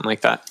other or something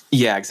like that.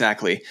 Yeah,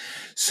 exactly.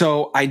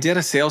 So I did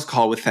a sales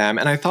call with them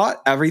and I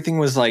thought everything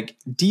was like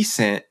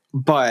decent,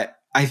 but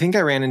I think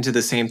I ran into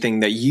the same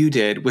thing that you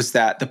did, was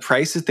that the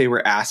price that they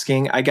were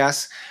asking, I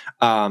guess,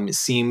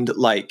 seemed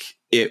like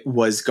it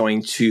was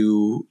going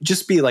to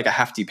just be like a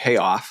hefty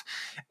payoff.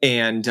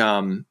 And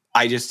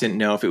I just didn't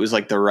know if it was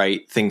like the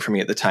right thing for me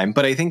at the time.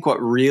 But I think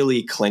what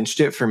really clinched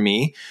it for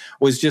me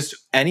was just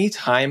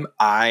anytime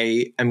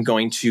I am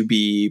going to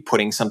be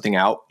putting something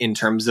out in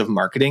terms of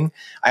marketing,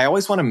 I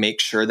always want to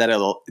make sure that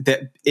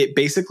it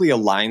basically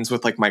aligns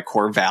with like my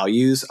core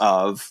values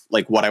of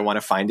like what I want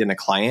to find in a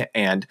client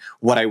and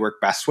what I work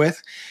best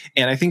with.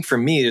 And I think for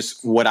me,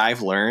 just what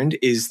I've learned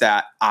is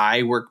that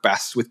I work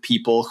best with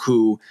people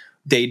who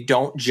they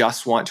don't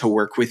just want to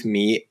work with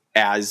me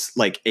as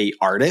like a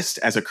artist,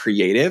 as a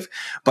creative,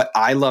 but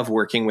I love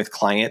working with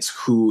clients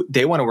who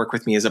they want to work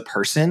with me as a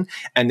person,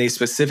 and they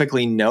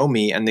specifically know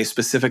me and they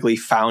specifically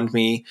found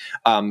me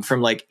from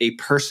like a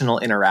personal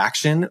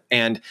interaction.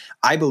 And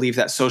I believe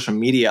that social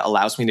media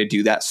allows me to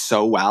do that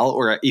so well,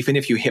 or even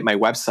if you hit my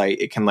website,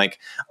 it can like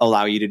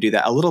allow you to do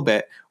that a little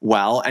bit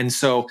well. And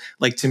so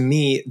like to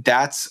me,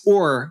 that's,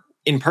 or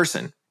in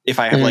person, if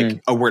I have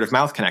like a word of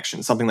mouth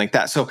connection, something like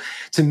that. So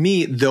to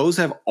me, those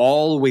have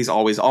always,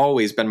 always,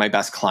 always been my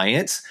best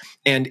clients.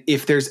 And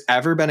if there's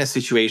ever been a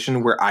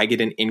situation where I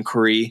get an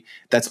inquiry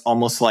that's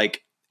almost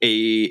like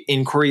a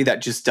inquiry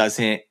that just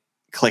doesn't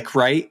click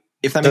right,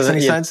 if that makes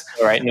any sense.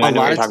 Right. No, I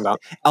know what you're talking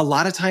about. A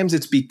lot of times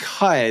it's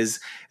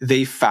because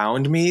they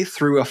found me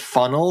through a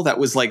funnel that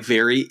was like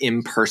very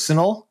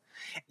impersonal.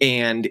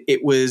 And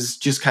it was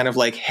just kind of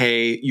like,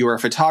 hey, you're a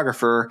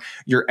photographer,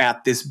 you're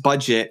at this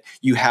budget,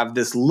 you have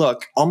this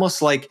look,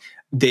 almost like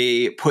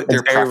they put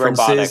their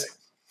preferences. Robotic.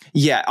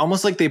 Yeah,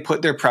 almost like they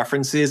put their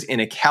preferences in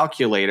a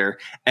calculator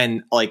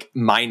and like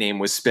my name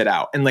was spit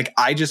out. And like,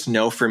 I just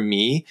know for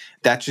me,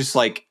 that just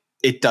like,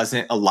 it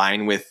doesn't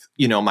align with,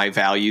 you know, my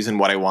values and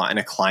what I want in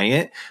a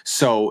client.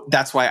 So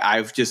that's why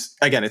I've just,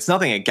 again, it's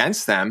nothing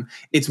against them.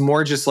 It's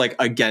more just like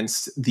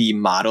against the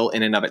model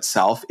in and of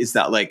itself, is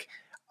that like,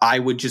 I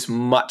would just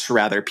much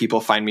rather people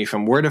find me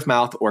from word of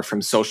mouth or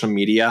from social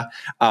media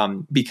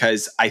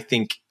because I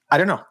think, I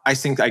don't know, I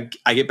think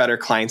I get better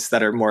clients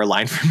that are more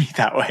aligned for me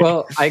that way.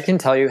 Well, I can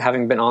tell you,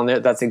 having been on there,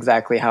 that's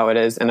exactly how it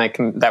is. And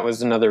that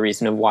was another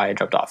reason of why I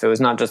dropped off. It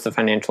was not just the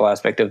financial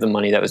aspect of the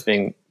money that was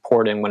being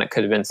poured in when it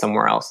could have been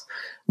somewhere else.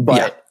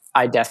 But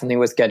I definitely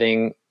was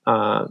getting,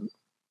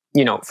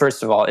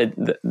 first of all,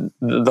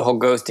 the whole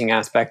ghosting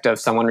aspect of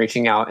someone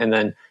reaching out and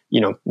then,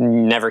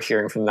 never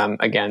hearing from them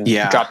again,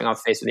 dropping off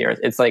the face of the earth.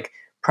 It's like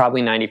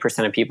probably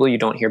 90% of people you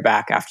don't hear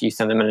back after you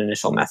send them an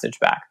initial message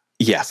back.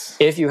 Yes.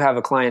 If you have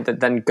a client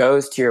that then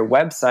goes to your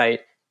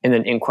website and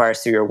then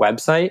inquires through your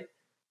website,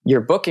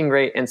 your booking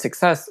rate and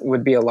success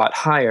would be a lot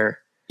higher.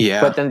 Yeah.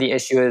 But then the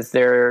issue is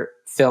they're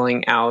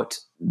filling out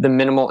the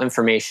minimal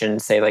information,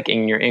 say like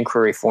in your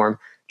inquiry form,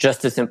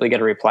 just to simply get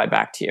a reply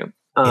back to you.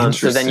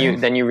 So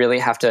then you really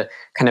have to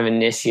kind of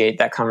initiate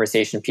that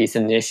conversation piece,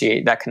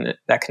 initiate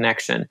that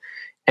connection.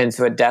 And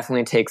so it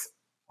definitely takes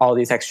all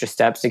these extra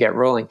steps to get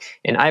rolling.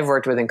 And I've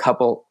worked with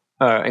incredible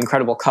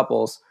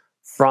couples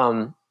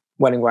from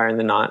Wedding Wire and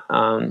the Knot.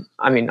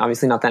 I mean,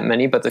 obviously not that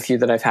many, but the few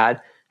that I've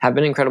had have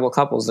been incredible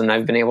couples, and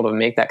I've been able to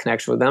make that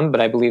connection with them. But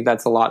I believe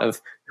that's a lot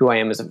of who I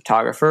am as a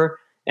photographer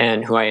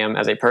and who I am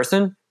as a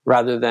person,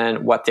 rather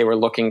than what they were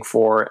looking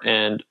for.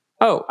 And,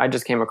 oh, I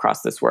just came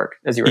across this work,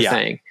 as you were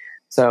saying.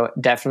 So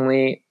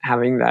definitely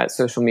having that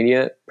social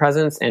media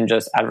presence and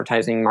just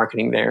advertising,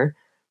 marketing there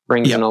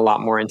brings in a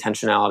lot more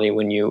intentionality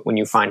when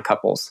you find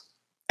couples.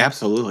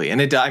 Absolutely. And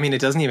it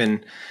doesn't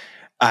even,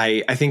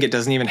 I think it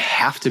doesn't even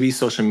have to be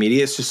social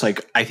media. It's just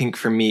like, I think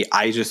for me,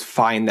 I just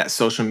find that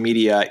social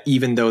media,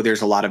 even though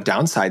there's a lot of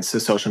downsides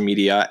to social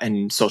media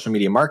and social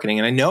media marketing,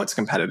 and I know it's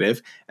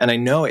competitive and I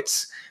know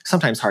it's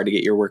sometimes hard to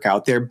get your work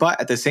out there,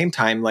 but at the same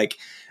time, like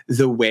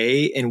the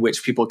way in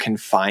which people can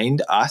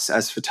find us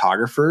as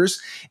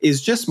photographers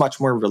is just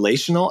much more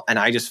relational. And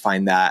I just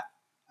find that,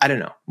 I don't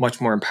know,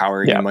 much more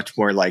empowering and much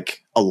more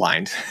like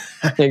aligned.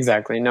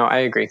 Exactly. No, I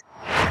agree.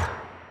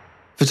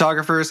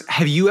 Photographers,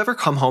 have you ever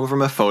come home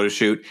from a photo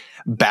shoot,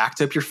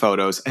 backed up your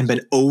photos, and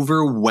been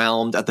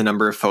overwhelmed at the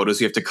number of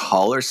photos you have to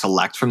cull or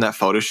select from that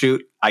photo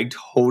shoot? I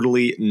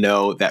totally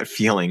know that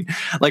feeling.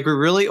 Like, we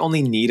really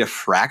only need a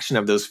fraction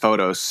of those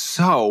photos.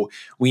 So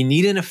we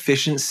need an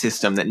efficient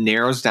system that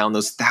narrows down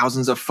those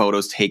thousands of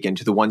photos taken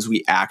to the ones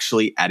we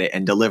actually edit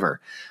and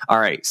deliver. All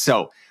right,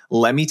 so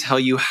let me tell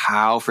you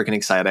how freaking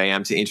excited I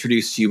am to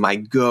introduce to you my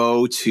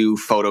go-to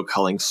photo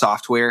culling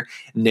software,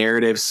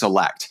 Narrative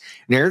Select.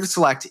 Narrative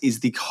Select is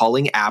the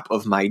culling app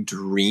of my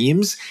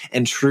dreams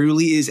and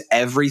truly is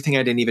everything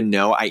I didn't even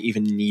know I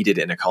even needed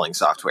in a culling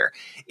software.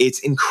 Its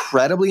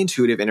incredibly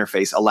intuitive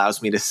interface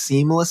allows me to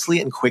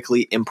seamlessly and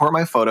quickly import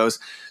my photos,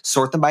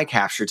 sort them by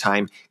capture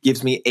time,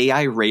 gives me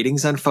AI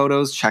ratings on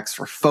photos, checks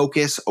for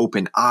focus,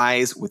 open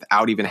eyes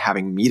without even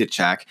having me to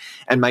check,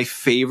 and my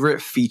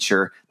favorite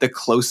feature, the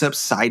close-up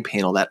side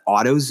panel that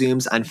auto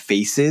zooms on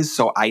faces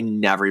so I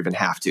never even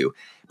have to.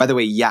 By the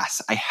way,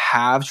 yes, I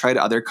have tried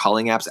other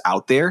culling apps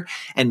out there,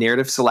 and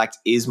Narrative Select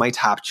is my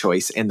top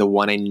choice and the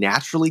one I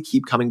naturally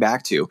keep coming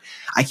back to.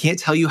 I can't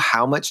tell you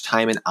how much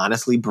time and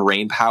honestly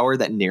brain power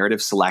that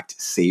Narrative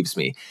Select saves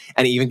me.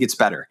 And it even gets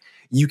better.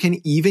 You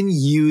can even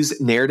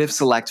use Narrative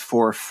Select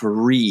for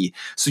free,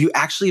 so you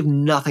actually have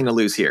nothing to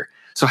lose here.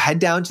 So head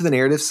down to the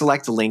Narrative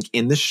Select link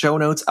in the show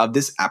notes of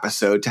this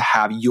episode to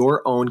have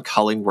your own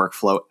culling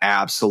workflow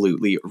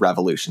absolutely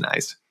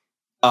revolutionized.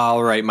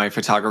 All right, my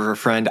photographer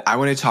friend, I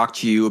want to talk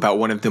to you about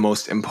one of the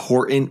most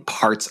important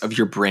parts of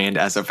your brand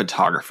as a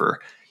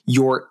photographer,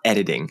 your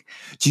editing.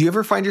 Do you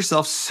ever find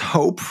yourself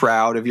so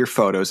proud of your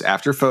photos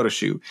after a photo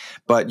shoot,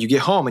 but you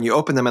get home and you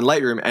open them in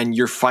Lightroom and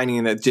you're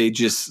finding that they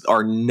just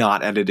are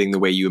not editing the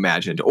way you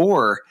imagined?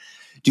 Or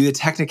do the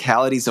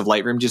technicalities of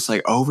Lightroom just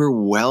like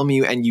overwhelm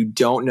you and you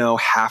don't know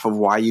half of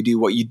why you do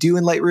what you do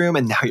in Lightroom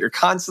and now you're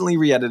constantly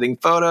re-editing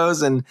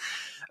photos? And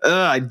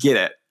I get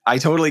it. I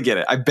totally get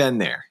it. I've been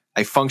there.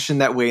 I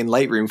functioned that way in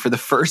Lightroom for the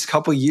first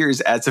couple years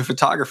as a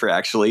photographer,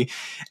 actually,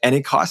 and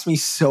it cost me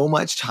so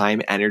much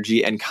time,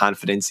 energy, and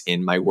confidence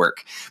in my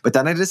work. But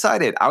then I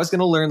decided I was going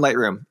to learn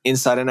Lightroom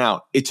inside and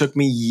out. It took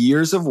me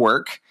years of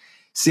work,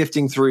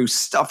 sifting through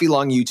stuffy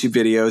long YouTube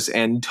videos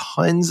and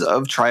tons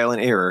of trial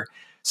and error.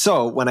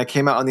 So when I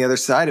came out on the other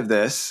side of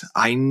this,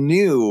 I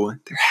knew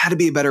there had to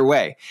be a better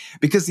way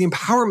because the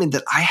empowerment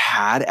that I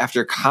had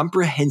after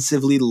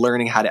comprehensively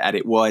learning how to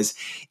edit was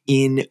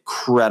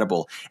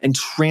incredible and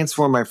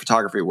transformed my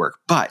photography work.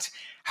 But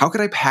how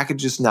could I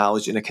package this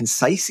knowledge in a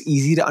concise,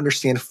 easy to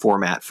understand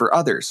format for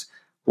others?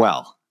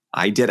 Well,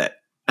 I did it.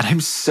 And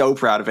I'm so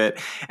proud of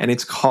it. And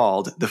it's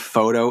called the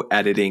Photo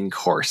Editing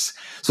Course.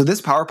 So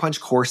this PowerPunch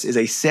course is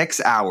a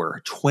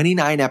 6-hour,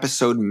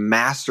 29-episode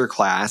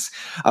masterclass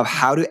of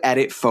how to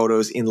edit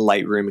photos in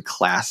Lightroom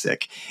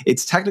Classic.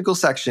 Its technical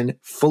section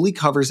fully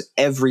covers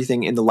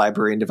everything in the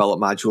library and develop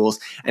modules,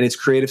 and its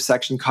creative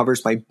section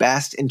covers my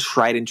best and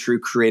tried and true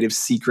creative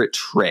secret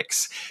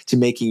tricks to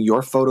making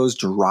your photos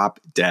drop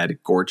dead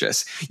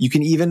gorgeous. You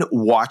can even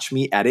watch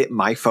me edit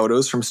my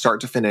photos from start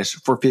to finish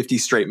for 50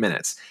 straight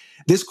minutes.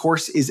 This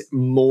course is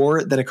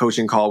more than a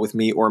coaching call with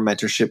me or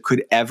mentorship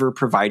could ever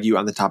provide you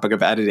on the topic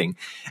of editing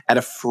at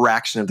a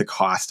fraction of the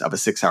cost of a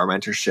 6-hour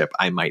mentorship,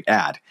 I might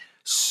add.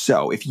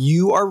 So if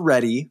you are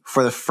ready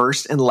for the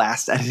first and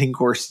last editing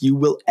course you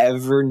will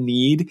ever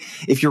need,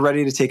 if you're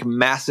ready to take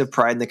massive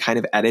pride in the kind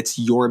of edits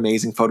your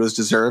amazing photos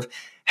deserve,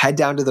 head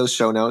down to those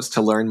show notes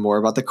to learn more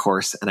about the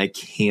course, and I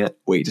can't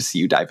wait to see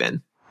you dive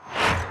in.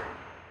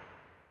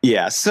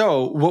 Yeah.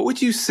 So what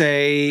would you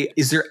say,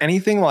 is there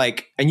anything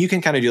like, and you can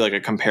kind of do like a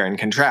compare and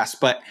contrast,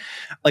 but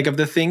like of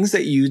the things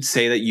that you'd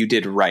say that you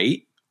did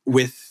right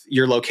with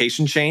your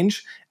location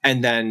change,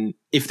 and then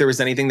if there was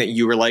anything that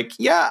you were like,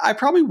 yeah, I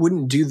probably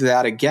wouldn't do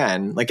that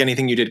again, like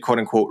anything you did quote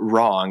unquote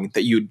wrong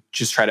that you'd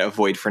just try to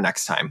avoid for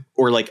next time,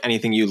 or like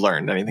anything you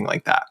learned, anything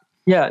like that?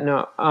 Yeah,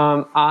 no,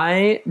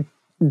 I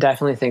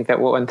definitely think that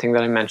one thing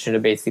that I mentioned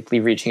of basically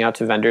reaching out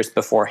to vendors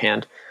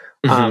beforehand,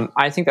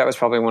 I think that was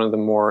probably one of the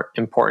more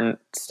important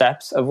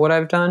steps of what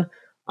I've done.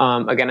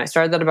 Again, I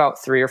started that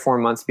about 3 or 4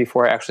 months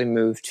before I actually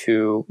moved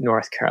to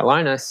North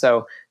Carolina.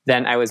 So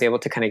then I was able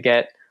to kind of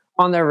get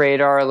on their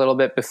radar a little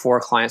bit before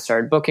clients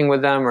started booking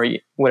with them or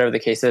whatever the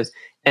case is.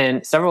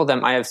 And several of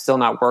them I have still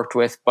not worked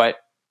with, but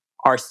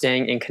are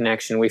staying in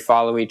connection. We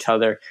follow each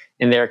other,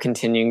 and they're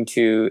continuing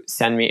to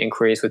send me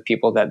inquiries with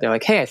people that they're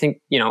like, hey, I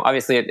think,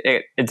 obviously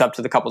it's up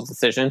to the couple's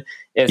decision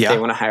if they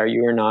want to hire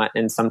you or not.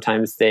 And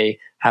sometimes they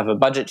have a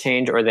budget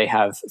change or they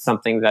have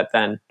something that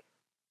then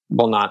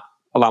will not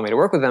allow me to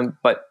work with them.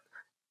 But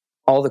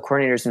all the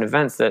coordinators and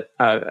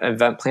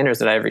event planners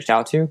that I've reached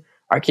out to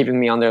are keeping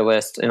me on their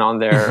list and on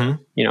their,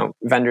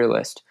 vendor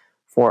list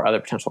for other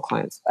potential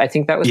clients. I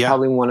think that was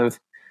probably one of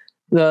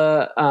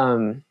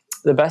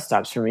the best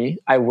steps for me.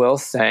 I will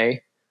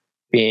say,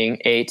 being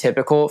a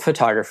typical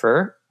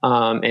photographer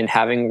and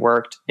having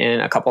worked in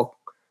a couple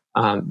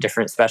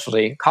different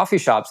specialty coffee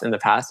shops in the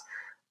past,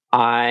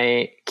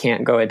 I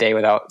can't go a day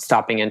without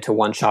stopping into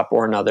one shop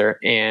or another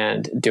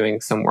and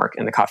doing some work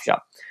in the coffee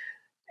shop.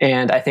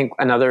 And I think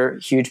another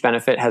huge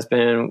benefit has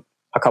been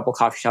a couple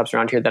coffee shops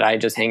around here that I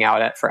just hang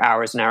out at for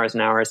hours and hours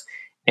and hours.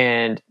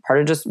 And part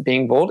of just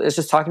being bold is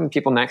just talking to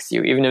people next to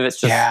you, even if it's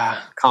just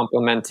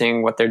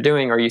complimenting what they're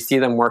doing, or you see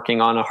them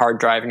working on a hard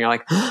drive and you're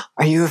like, oh,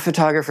 are you a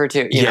photographer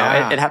too? You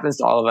know, it happens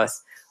to all of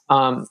us.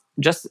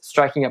 Just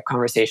striking up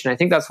conversation. I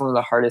think that's one of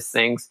the hardest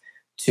things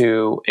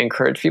to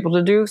encourage people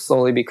to do,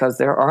 solely because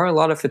there are a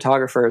lot of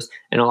photographers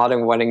and a lot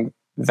of wedding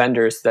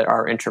vendors that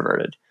are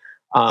introverted.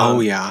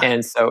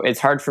 And so it's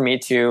hard for me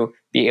to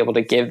be able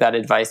to give that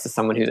advice to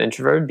someone who's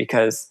introverted,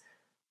 because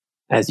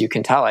as you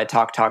can tell, I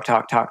talk,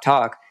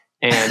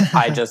 and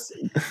I just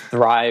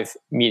thrive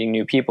meeting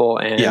new people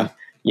and,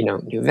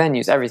 new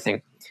venues,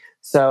 everything.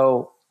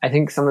 So I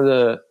think some of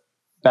the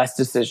best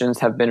decisions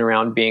have been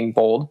around being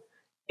bold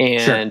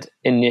and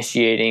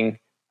initiating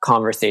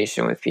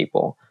conversation with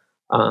people.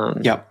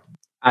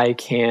 I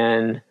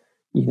can,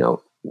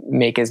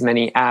 make as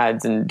many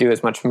ads and do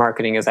as much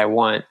marketing as I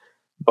want.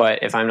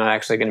 But if I'm not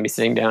actually going to be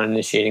sitting down and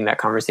initiating that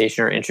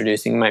conversation or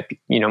introducing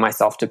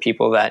myself to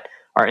people that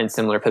are in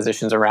similar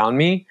positions around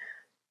me,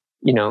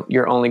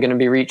 you're only going to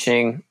be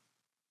reaching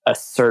a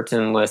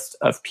certain list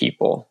of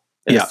people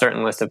and a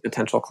certain list of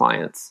potential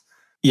clients.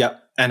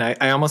 Yep. And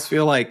I almost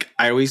feel like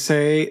I always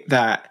say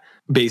that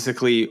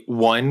basically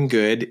one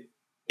good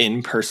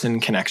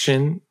in-person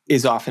connection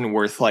is often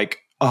worth like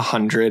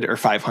 100 or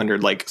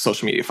 500 like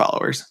social media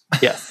followers.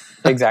 Yes,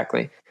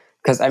 exactly.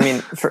 Because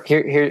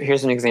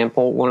here's an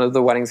example. One of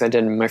the weddings I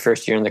did in my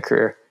first year in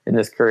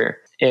this career,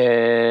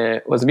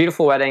 it was a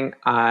beautiful wedding.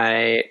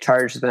 I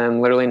charged them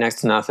literally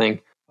next to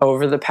nothing.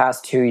 Over the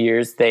past 2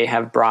 years, they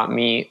have brought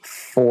me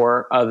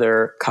 4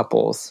 other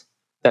couples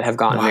that have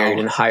gotten married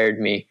and hired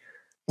me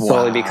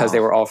solely because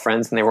they were all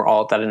friends and they were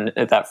all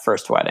at that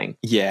first wedding.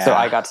 Yeah. So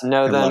I got to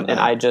know them, and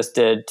I just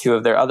did 2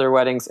 of their other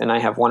weddings, and I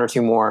have 1 or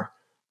 2 more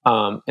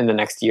in the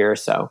next year or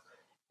so.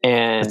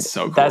 And that's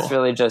so cool. That's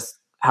really just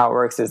how it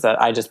works, is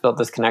that I just built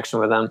this connection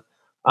with them.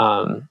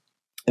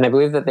 And I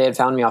believe that they had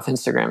found me off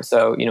Instagram.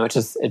 So,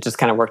 it just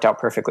kind of worked out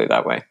perfectly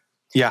that way.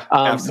 Yeah,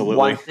 absolutely.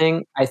 One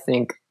thing I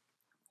think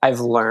I've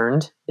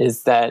learned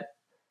is that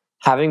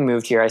having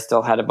moved here, I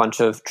still had a bunch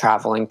of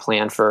traveling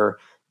planned for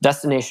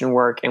destination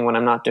work. And when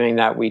I'm not doing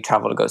that, we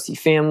travel to go see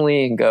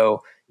family and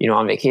go,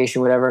 on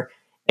vacation, whatever.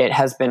 It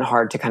has been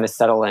hard to kind of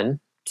settle in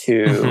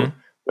to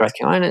North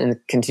Carolina and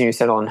continue to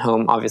settle in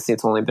home. Obviously,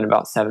 it's only been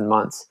about 7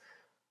 months.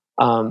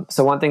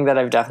 So one thing that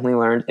I've definitely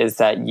learned is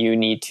that you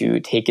need to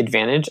take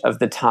advantage of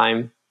the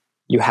time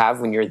you have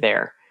when you're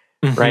there,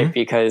 right?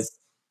 Because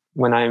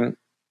when I'm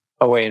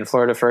away in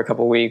Florida for a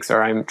couple of weeks,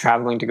 or I'm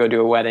traveling to go do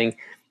a wedding,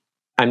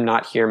 I'm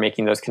not here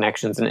making those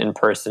connections and in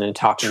person and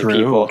talking to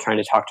people, trying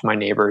to talk to my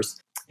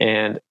neighbors.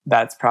 And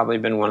that's probably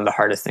been one of the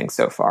hardest things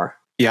so far.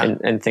 Yeah.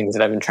 And things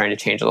that I've been trying to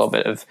change a little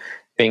bit, of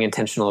being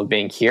intentional of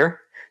being here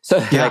so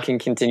that I can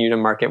continue to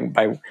market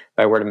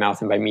by word of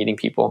mouth and by meeting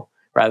people,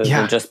 rather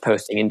than just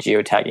posting and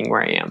geotagging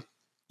where I am.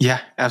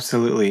 Yeah,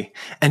 absolutely.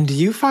 And do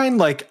you find,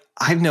 like,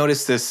 I've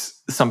noticed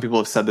this, some people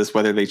have said this,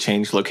 whether they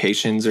change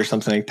locations or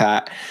something like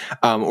that,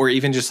 or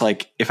even just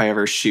like if I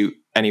ever shoot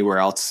anywhere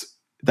else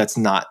that's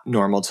not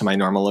normal to my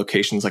normal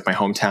locations, like my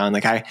hometown,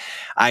 like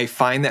I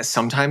find that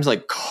sometimes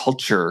like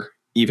culture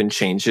even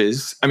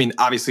changes. I mean,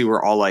 obviously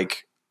we're all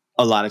like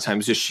a lot of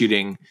times just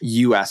shooting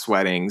US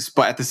weddings,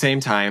 but at the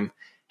same time,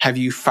 have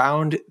you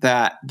found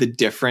that the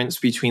difference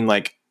between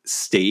like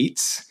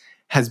states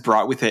has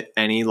brought with it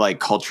any like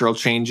cultural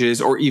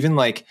changes, or even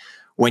like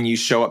when you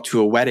show up to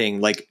a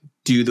wedding, like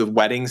do the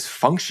weddings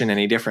function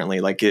any differently?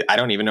 Like, I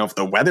don't even know if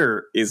the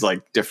weather is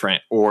like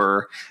different,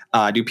 or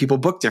do people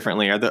book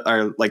differently?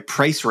 Are like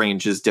price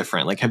ranges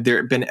different? Like, have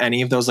there been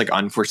any of those like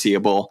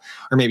unforeseeable,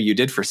 or maybe you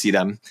did foresee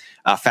them,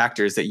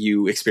 factors that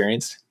you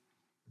experienced?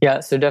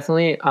 Yeah, so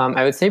definitely,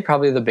 I would say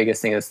probably the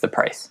biggest thing is the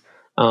price.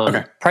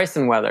 Price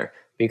and weather,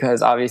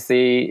 because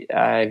obviously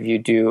if you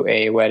do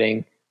a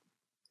wedding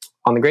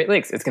on the Great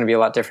Lakes, it's going to be a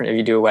lot different if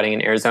you do a wedding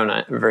in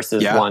Arizona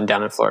versus one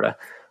down in Florida.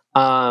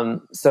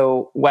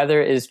 So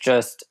weather is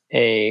just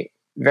a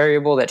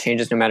variable that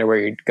changes no matter where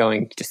you're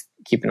going. Just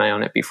keep an eye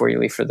on it before you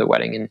leave for the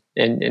wedding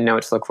and know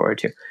what to look forward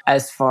to.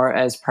 As far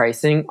as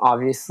pricing,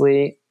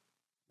 obviously,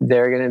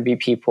 there are going to be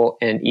people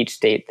in each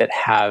state that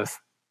have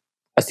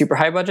a super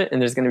high budget,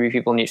 and there's going to be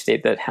people in each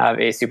state that have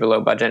a super low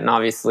budget. And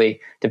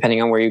obviously,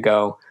 depending on where you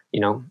go,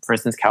 for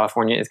instance,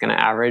 California is going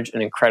to average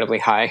an incredibly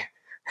high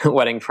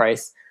wedding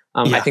price.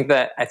 I think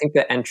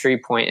the entry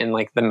point in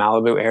like the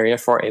Malibu area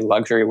for a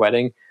luxury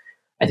wedding,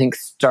 I think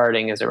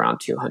starting is around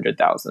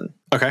 $200,000.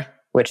 Okay,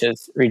 which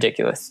is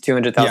ridiculous.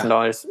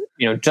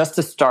 $200,000, just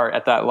to start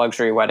at that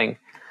luxury wedding.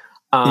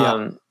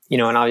 And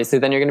obviously,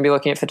 then you're going to be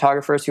looking at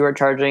photographers who are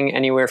charging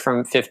anywhere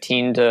from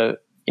 $15,000 to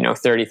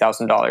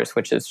 $30,000,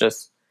 which is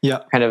just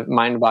kind of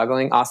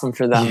mind-boggling. Awesome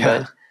for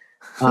them,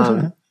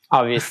 but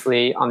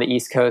obviously on the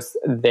East Coast,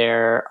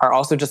 there are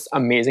also just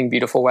amazing,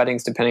 beautiful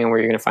weddings, depending on where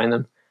you're going to find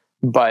them.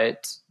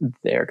 But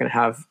they're going to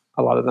have,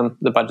 a lot of them,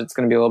 the budget's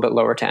going to be a little bit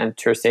lower to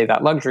enter, say,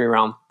 that luxury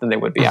realm than they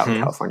would be out in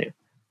California.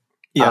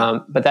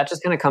 But that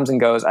just kind of comes and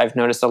goes. I've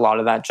noticed a lot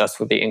of that just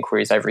with the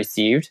inquiries I've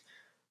received.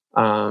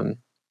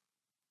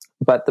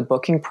 But the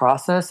booking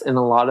process and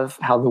a lot of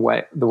how the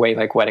way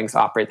like weddings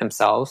operate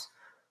themselves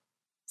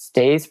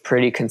stays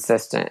pretty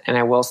consistent. And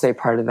I will say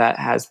part of that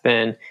has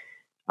been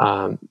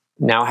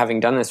now having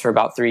done this for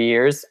about 3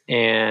 years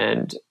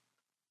and,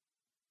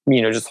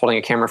 just holding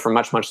a camera for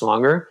much, much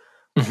longer,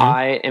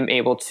 I am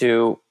able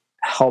to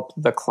help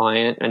the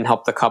client and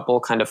help the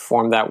couple kind of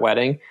form that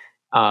wedding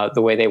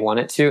the way they want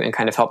it to, and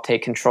kind of help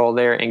take control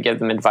there and give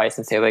them advice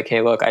and say like,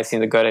 hey, look, I've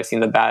seen the good, I've seen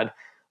the bad.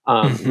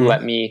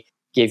 Let me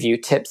give you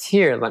tips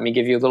here. Let me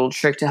give you a little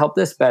trick to help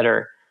this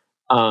better.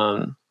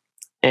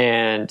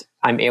 and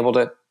I'm able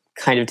to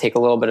kind of take a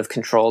little bit of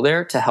control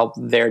there to help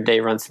their day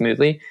run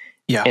smoothly.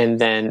 Yeah. And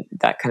then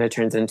that kind of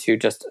turns into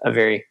just a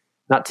very,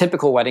 not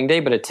typical wedding day,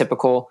 but a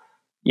typical,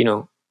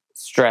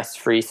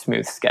 stress-free,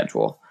 smooth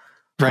schedule.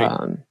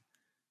 Right.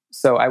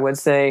 So I would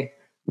say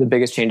the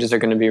biggest changes are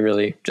going to be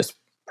really just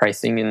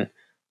pricing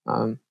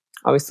and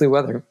obviously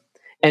weather.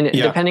 And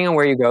depending on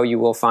where you go, you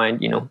will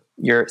find,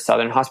 your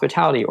Southern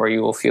hospitality, or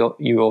you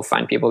will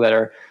find people that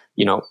are,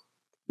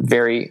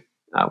 very,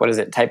 what is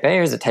it, Type A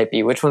or is it Type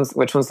B? Which one's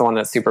the one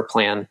that's super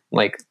plan?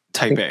 Like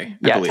Type A.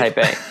 Yeah, Type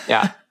A.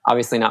 Yeah,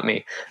 obviously not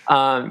me.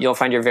 You'll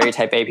find your very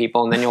Type A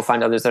people, and then you'll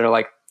find others that are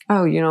like,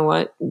 oh, you know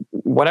what?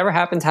 Whatever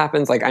happens,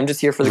 happens. Like, I'm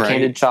just here for the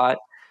candid shot.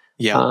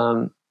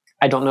 Yeah.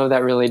 I don't know,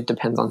 that really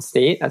depends on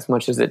state as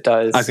much as it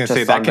does. I was going to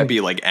say that can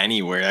be like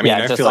anywhere. I mean,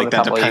 I feel like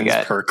that depends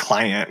per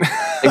client.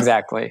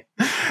 Exactly.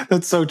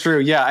 That's so true.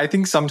 Yeah. I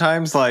think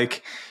sometimes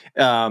like,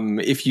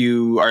 if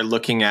you are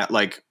looking at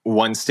like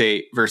one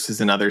state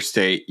versus another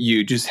state,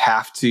 you just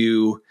have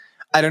to,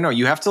 I don't know,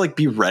 you have to like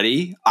be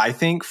ready, I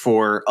think,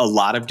 for a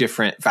lot of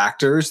different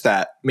factors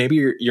that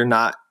maybe you're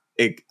not,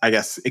 I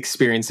guess,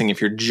 experiencing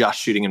if you're just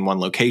shooting in one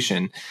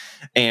location.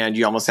 And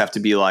you almost have to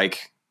be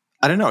like,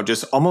 I don't know,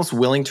 just almost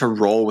willing to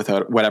roll with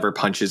whatever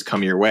punches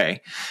come your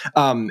way.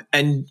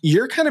 And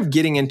you're kind of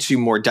getting into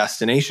more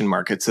destination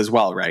markets as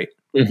well, right?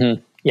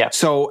 Mm-hmm. Yeah.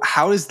 So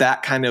how does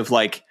that kind of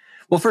like,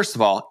 well, first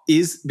of all,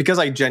 because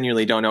I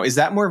genuinely don't know, is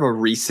that more of a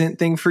recent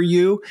thing for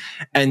you?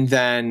 And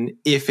then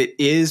if it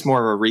is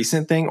more of a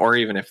recent thing, or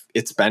even if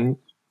it's been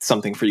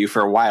something for you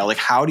for a while, like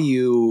how have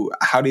you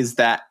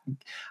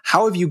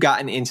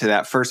gotten into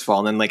that, first of all?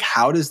 And then like,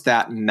 how does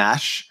that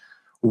mesh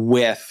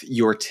with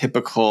your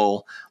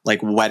typical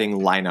like wedding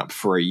lineup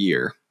for a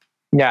year?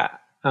 Yeah.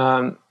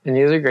 And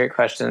these are great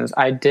questions.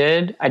 I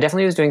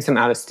definitely was doing some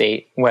out of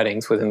state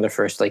weddings within the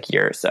first like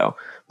year or so,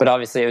 but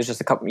obviously it was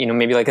just a couple,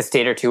 maybe like a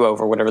state or two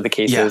over, whatever the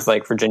case is,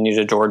 like Virginia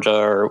to Georgia,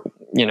 or,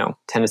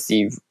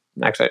 Tennessee.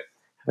 Actually,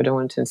 have I done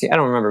one in Tennessee? I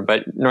don't remember,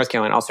 but North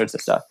Carolina, all sorts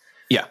of stuff.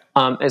 Yeah.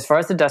 As far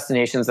as the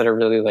destinations that are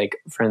really like,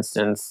 for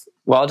instance,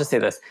 well, I'll just say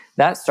this,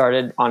 that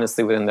started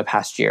honestly within the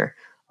past year,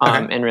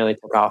 and really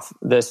took off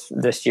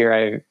this year.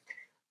 I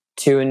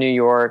 2 in New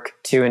York,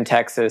 2 in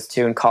Texas,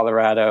 2 in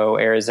Colorado,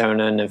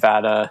 Arizona,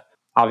 Nevada,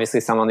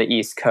 obviously some on the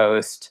East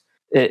Coast.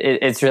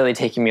 It's really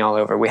taking me all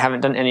over. We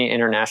haven't done any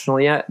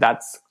international yet.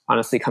 That's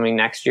honestly coming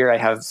next year. I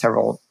have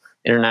several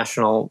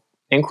international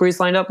inquiries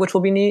lined up, which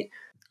will be neat.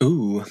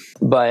 Ooh.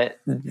 But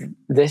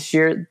this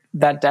year,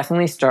 that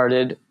definitely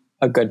started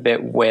a good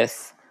bit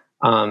with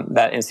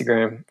that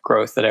Instagram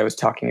growth that I was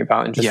talking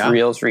about, and just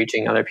reels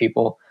reaching other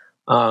people.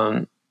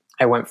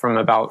 I went from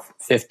about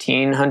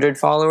 1,500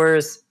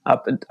 followers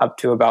up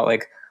to about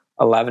like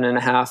 11 and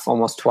a half,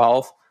 almost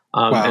 12.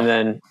 And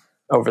then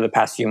over the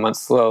past few months,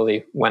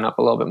 slowly went up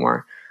a little bit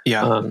more.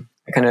 Yeah.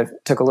 I kind of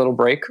took a little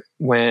break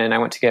when I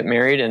went to get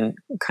married, and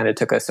kind of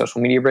took a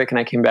social media break, and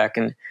I came back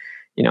and,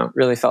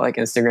 really felt like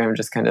Instagram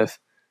just kind of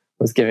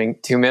was giving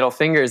 2 middle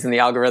fingers, and the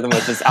algorithm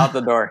was just out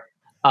the door.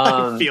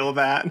 I feel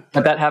that.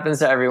 But that happens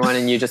to everyone,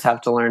 and you just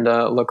have to learn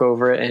to look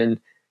over it and,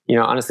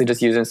 honestly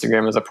just use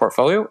Instagram as a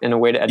portfolio and a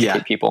way to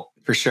educate people.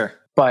 For sure.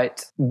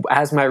 But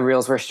as my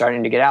reels were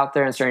starting to get out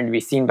there and starting to be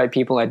seen by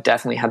people, I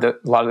definitely had a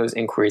lot of those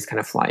inquiries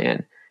kind of fly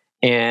in.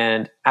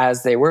 And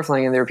as they were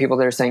flying in, there were people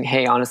that were saying,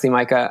 hey, honestly,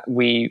 Micah,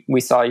 we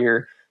saw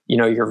your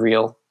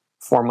reel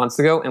 4 months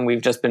ago, and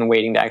we've just been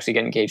waiting to actually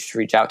get engaged to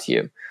reach out to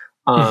you.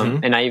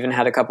 And I even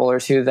had a couple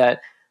or two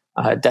that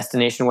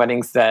destination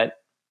weddings that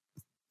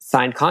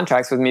signed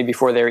contracts with me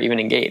before they were even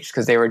engaged,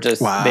 because they were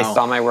just, they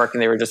saw my work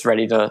and they were just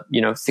ready to,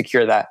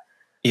 secure that.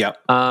 Yeah.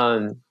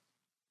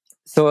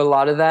 So a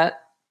lot of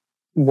that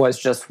was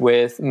just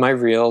with my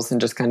reels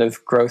and just kind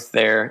of growth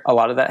there. A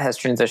lot of that has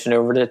transitioned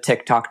over to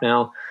TikTok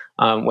now,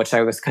 which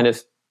I was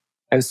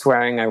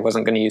swearing I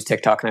wasn't going to use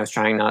TikTok, and I was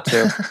trying not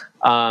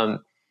to.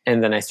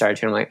 And then I started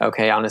to, I'm like,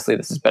 okay, honestly,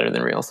 this is better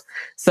than reels.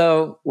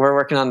 So we're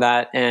working on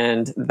that.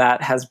 And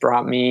that has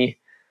brought me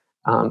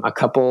a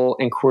couple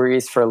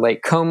inquiries for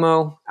Lake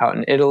Como out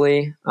in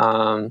Italy,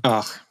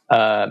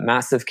 a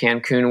massive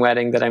Cancun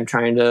wedding that I'm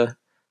trying to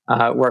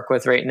work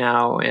with right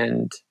now,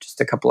 and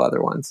just a couple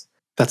other ones.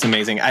 That's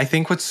amazing. I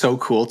think what's so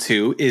cool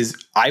too is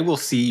I will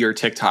see your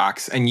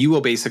TikToks, and you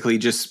will basically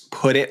just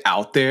put it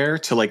out there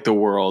to like the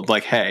world,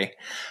 like, hey,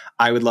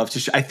 I would love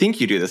to. I think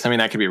you do this. I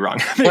mean, I could be wrong.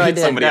 Maybe I it's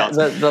did. somebody else.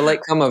 The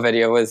Lake Como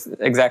video was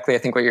exactly, I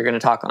think, what you're going to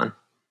talk on.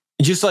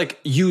 Just like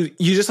you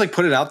just like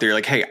put it out there,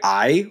 like, hey,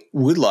 I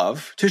would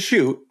love to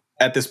shoot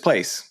at this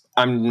place.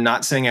 I'm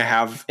not saying I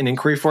have an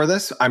inquiry for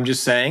this. I'm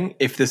just saying,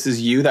 if this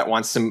is you that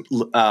wants to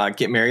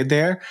get married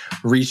there,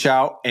 reach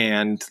out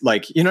and,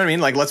 like, you know what I mean?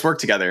 Like, let's work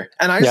together.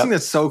 And I just think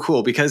that's so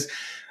cool, because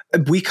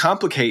we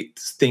complicate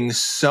things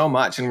so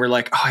much, and we're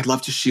like, oh, I'd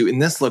love to shoot in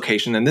this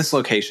location and this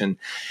location.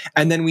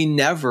 And then we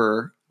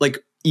never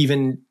like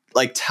even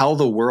like tell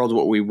the world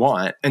what we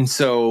want. And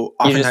so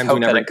oftentimes we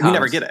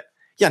never get it.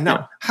 Yeah,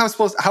 no. Yeah.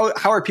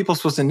 How are people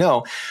supposed to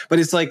know? But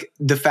it's like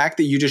the fact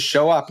that you just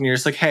show up and you're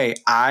just like, hey,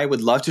 I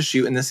would love to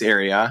shoot in this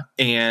area,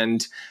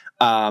 and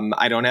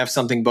I don't have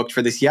something booked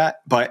for this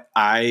yet, but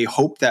I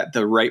hope that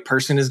the right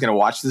person is going to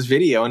watch this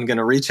video and going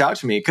to reach out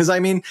to me. Because I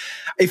mean,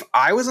 if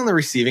I was on the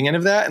receiving end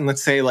of that, and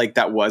let's say like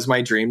that was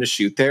my dream to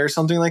shoot there or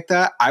something like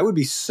that, I would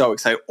be so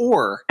excited.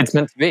 Or It's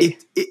meant to be.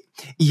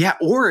 Yeah,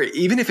 or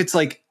even if it's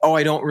like, oh,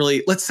 I don't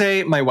really, let's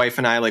say my wife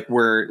and I, like,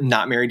 we're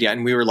not married yet,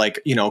 and we were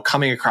like,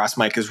 coming across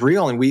Micah's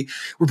reel, and we're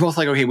both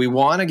like, okay, we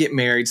want to get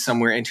married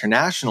somewhere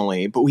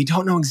internationally, but we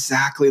don't know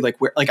exactly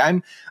like where. Like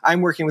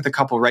I'm working with a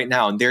couple right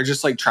now, and they're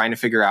just like trying to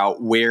figure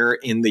out where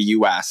in the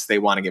US they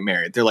want to get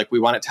married. They're like, we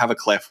want it to have a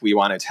cliff, we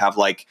want it to have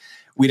like,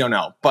 we don't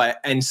know.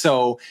 And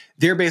so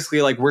they're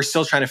basically like, we're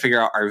still trying to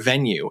figure out our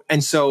venue.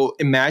 And so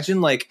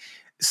imagine like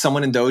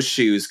someone in those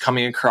shoes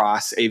coming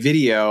across a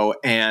video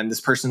and this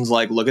person's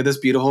like, look at this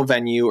beautiful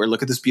venue, or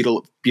look at this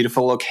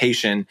beautiful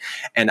location,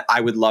 and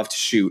I would love to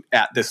shoot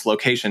at this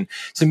location.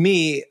 To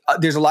me,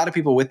 there's a lot of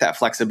people with that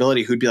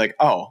flexibility who'd be like,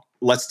 oh,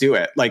 let's do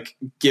it. Like,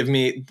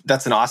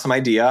 that's an awesome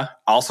idea.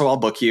 Also, I'll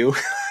book you.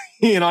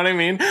 You know what I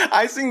mean?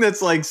 I think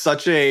that's like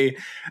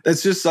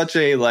that's just such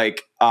a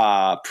like,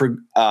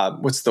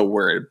 what's the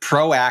word?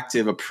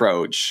 Proactive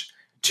approach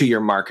to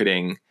your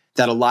marketing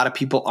that a lot of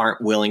people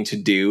aren't willing to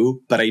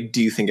do, but I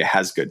do think it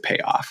has good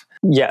payoff.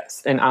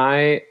 Yes. And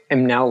I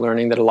am now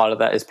learning that a lot of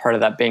that is part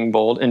of that being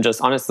bold and just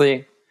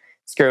honestly,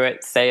 screw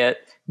it, say it,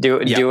 do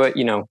it, do it.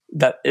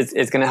 That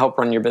it's going to help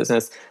run your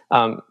business.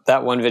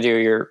 That one video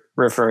you're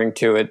referring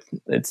to,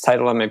 it's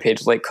titled on my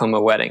page, Lake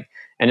Como Wedding.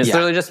 And it's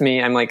literally just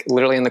me. I'm like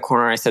literally in the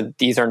corner. I said,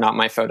 these are not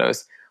my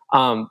photos.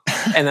 And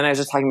then I was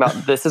just talking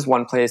about, this is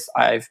one place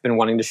I've been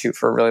wanting to shoot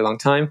for a really long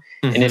time.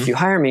 Mm-hmm. And if you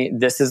hire me,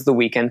 this is the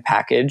weekend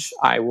package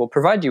I will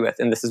provide you with.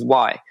 And this is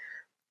why.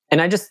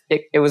 And I just,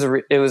 it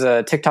was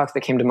a TikTok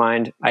that came to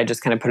mind. I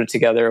just kind of put it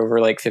together over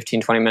like 15,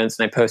 20 minutes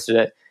and I posted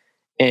it.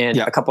 And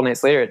a couple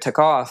nights later it took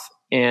off,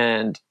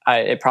 and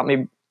it brought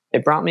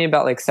me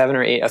about like 7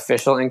 or 8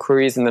 official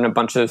inquiries. And then a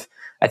bunch of,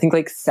 I think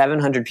like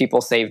 700 people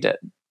saved it.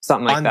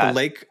 Something like that.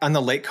 On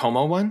the Lake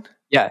Como one?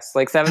 Yes.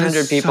 Like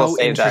 700 people so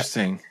saved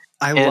interesting. that.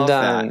 I love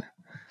that.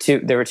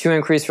 There were 2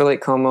 inquiries for Lake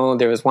Como.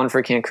 There was one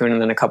for Cancun,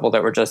 and then a couple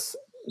that were just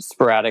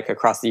sporadic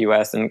across the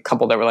U.S. and a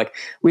couple that were like,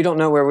 we don't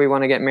know where we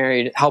want to get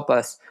married. Help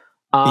us.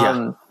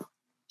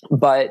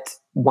 But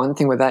one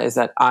thing with that is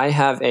that I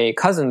have a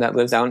cousin that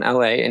lives out in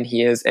L.A., and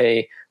he is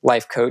a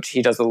life coach.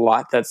 He does a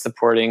lot that's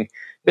supporting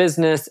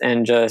business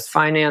and just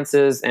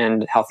finances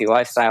and healthy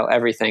lifestyle,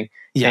 everything.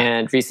 Yeah.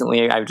 And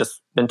recently I've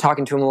just been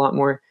talking to him a lot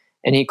more.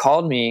 And he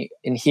called me,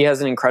 and he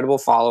has an incredible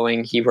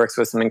following. He works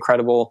with some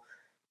incredible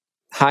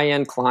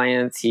high-end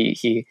clients.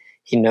 He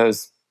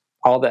knows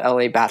all the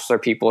LA Bachelor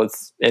people.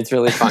 It's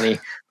really funny.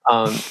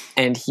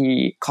 And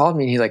he called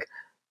me and he's like,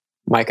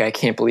 Micah, I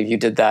can't believe you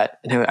did that.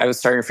 And I was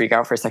starting to freak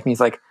out for a second. He's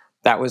like,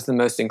 that was the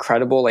most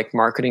incredible like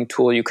marketing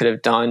tool you could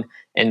have done.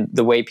 And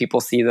the way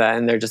people see that,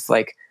 and they're just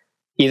like,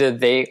 either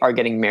they are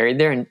getting married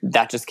there and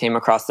that just came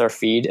across their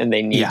feed and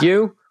they need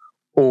you,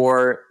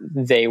 or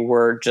they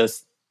were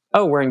just,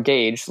 oh, we're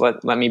engaged.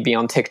 Let me be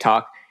on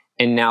TikTok.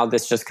 And now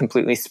this just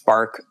completely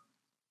spark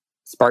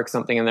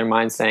something in their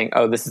mind saying,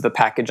 oh, this is the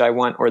package I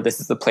want, or this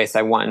is the place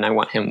I want, and I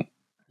want him.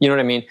 You know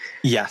what I mean?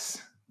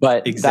 Yes.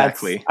 But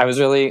exactly. I was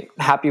really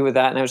happy with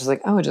that. And I was just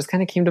like, oh, it just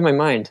kind of came to my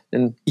mind.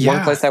 And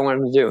one place I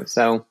wanted to do.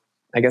 So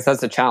I guess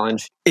that's a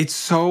challenge. It's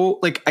so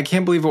like, I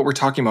can't believe what we're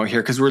talking about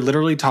here, because we're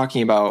literally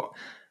talking about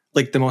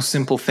like the most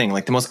simple thing,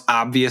 like the most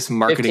obvious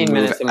marketing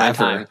move ever.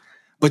 Time.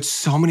 But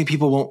so many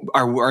people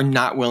are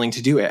not willing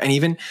to do it.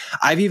 And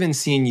I've even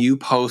seen you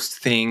post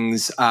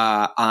things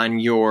on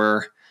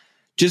your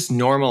just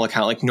normal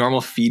account, like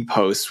normal feed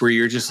posts, where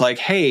you're just like,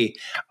 hey,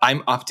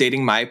 I'm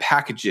updating my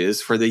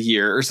packages for the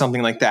year or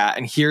something like that.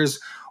 And here's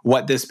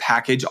what this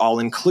package all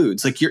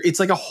includes. Like it's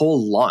like a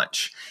whole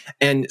launch.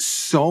 And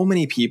so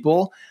many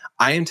people,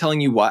 I am telling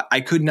you what,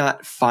 I could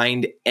not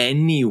find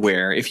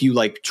anywhere. If you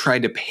like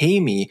tried to pay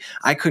me,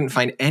 I couldn't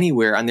find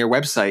anywhere on their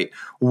website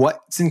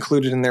what's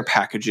included in their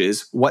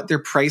packages, what their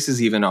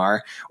prices even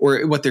are,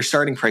 or what their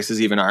starting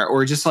prices even are,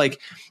 or just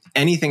like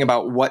anything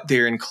about what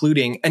they're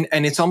including. And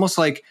it's almost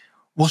like,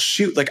 well,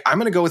 shoot, like I'm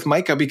going to go with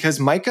Micah, because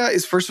Micah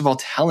is first of all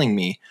telling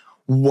me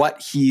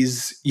what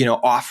he's,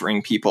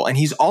 offering people. And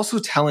he's also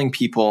telling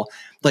people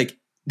like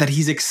that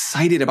he's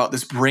excited about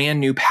this brand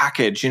new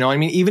package. I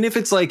mean, even if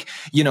it's like,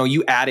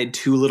 you added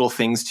 2 little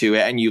things to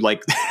it and you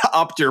like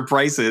upped your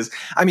prices.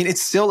 I mean,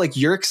 it's still like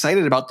you're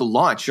excited about the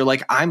launch. You're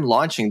like, I'm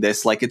launching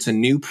this like it's a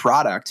new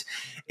product.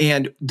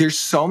 And there's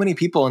so many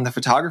people in the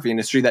photography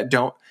industry that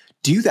don't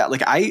do that.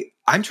 Like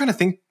I'm trying to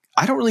think,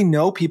 I don't really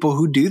know people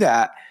who do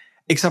that,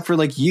 except for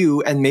like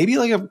you and maybe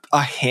like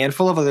a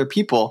handful of other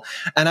people.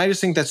 And I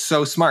just think that's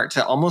so smart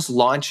to almost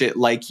launch it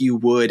like you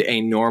would a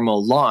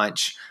normal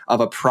launch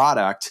of a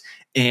product.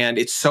 And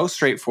it's so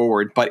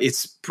straightforward, but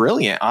it's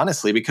brilliant,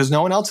 honestly, because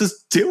no one else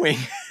is doing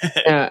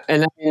it. Yeah,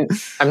 and I mean,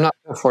 I'm not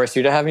going to force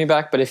you to have me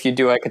back, but if you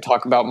do, I could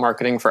talk about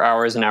marketing for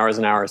hours and hours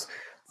and hours.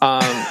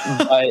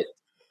 But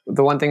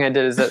the one thing I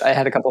did is that I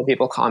had a couple of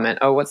people comment,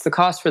 oh, what's the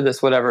cost for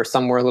this, whatever.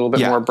 Some were a little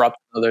bit more abrupt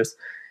than others.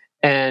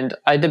 And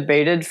I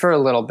debated for a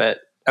little bit,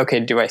 okay,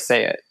 do I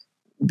say it?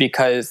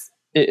 Because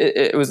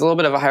it was a little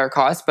bit of a higher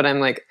cost, but I'm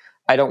like,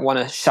 I don't want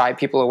to shy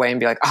people away and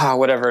be like,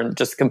 whatever, and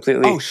just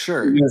completely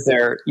lose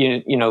their,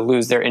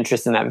 lose their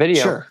interest in that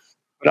video. Sure.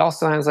 But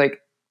also I was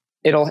like,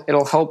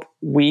 it'll help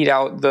weed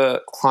out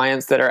the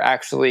clients that are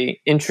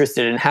actually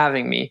interested in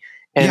having me.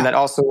 And that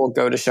also will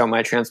go to show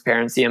my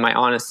transparency and my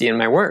honesty in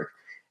my work.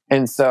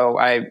 And so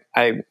I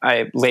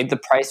laid the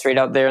price right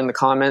out there in the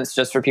comments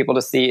just for people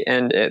to see.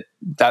 And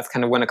that's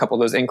kind of when a couple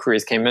of those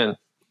inquiries came in.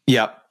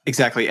 Yep,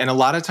 exactly. And a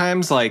lot of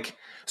times, like,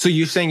 so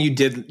you're saying you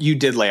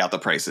did lay out the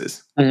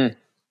prices. Mm-hmm.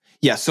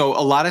 Yeah. So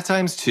a lot of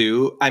times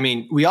too, I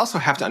mean, we also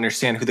have to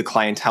understand who the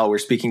clientele we're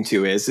speaking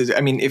to is. I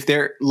mean, if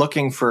they're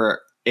looking for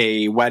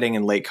a wedding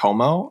in Lake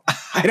Como,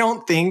 I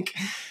don't think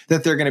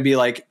that they're going to be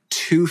like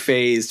too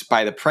phased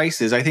by the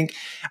prices. I think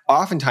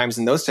oftentimes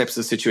in those types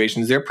of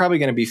situations, they're probably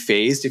going to be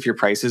phased if your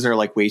prices are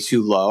like way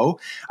too low.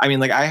 I mean,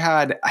 like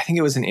I think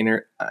it was an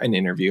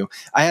interview.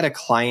 I had a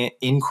client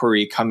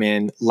inquiry come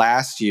in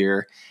last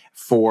year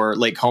for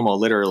Lake Como,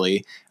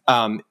 literally.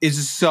 It's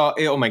so,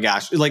 oh my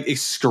gosh, like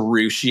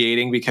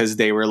excruciating because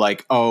they were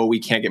like, oh, we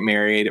can't get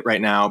married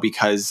right now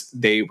because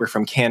they were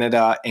from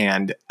Canada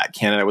and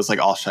Canada was like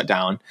all shut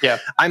down. Yeah.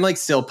 I'm like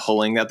still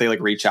pulling that they like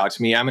reach out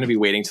to me. I'm going to be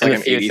waiting till like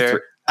I'm 83.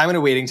 I'm going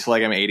to waiting till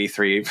like I'm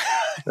 83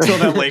 till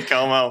that Lake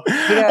Como. You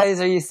guys,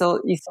 are you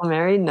still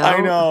married? No.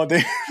 I know.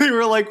 They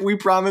were like, we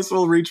promise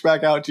we'll reach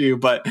back out to you,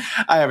 but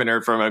I haven't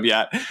heard from them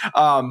yet.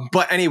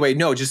 But anyway,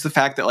 no, just the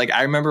fact that like,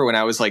 I remember when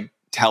I was like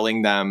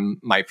telling them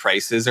my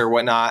prices or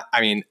whatnot,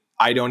 I mean,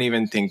 I don't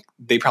even think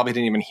they probably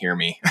didn't even hear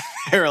me.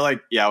 They were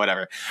like, yeah,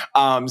 whatever.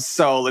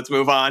 So let's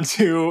move on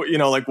to,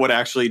 like what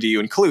actually do you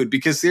include?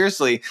 Because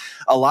seriously,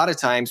 a lot of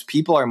times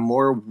people are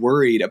more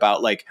worried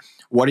about like,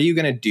 what are you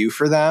going to do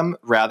for them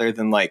rather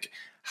than like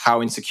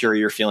how insecure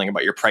you're feeling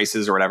about your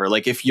prices or whatever.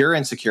 Like if you're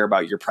insecure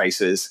about your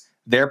prices,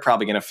 they're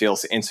probably going to feel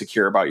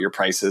insecure about your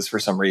prices for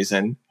some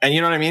reason. And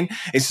you know what I mean?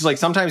 It's just like,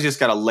 sometimes you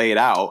just got to lay it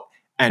out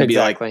and be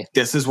like,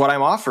 this is what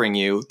I'm offering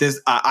you.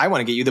 I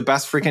want to get you the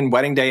best freaking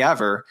wedding day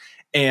ever.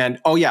 And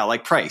oh yeah,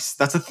 like price,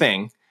 that's a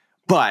thing.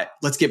 But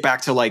let's get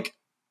back to like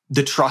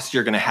the trust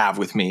you're going to have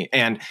with me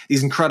and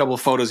these incredible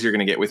photos you're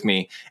going to get with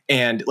me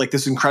and like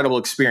this incredible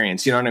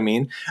experience. You know what I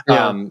mean?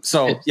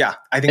 Yeah.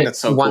 I think that's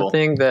so cool. One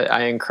thing that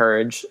I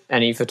encourage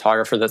any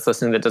photographer that's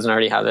listening that doesn't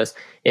already have this,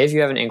 if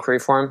you have an inquiry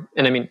form,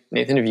 and I mean,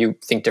 Nathan, if you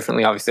think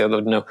differently, obviously I'd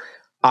love to know.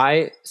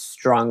 I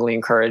strongly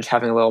encourage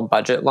having a little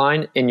budget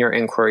line in your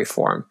inquiry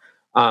form,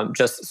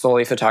 just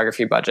solely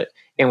photography budget.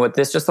 And what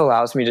this just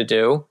allows me to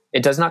do,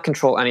 it does not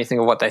control anything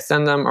of what I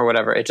send them or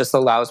whatever. It just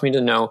allows me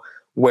to know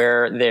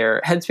where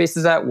their headspace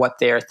is at, what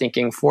they are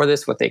thinking for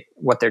this,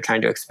 what they're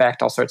trying to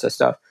expect, all sorts of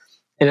stuff.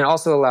 And it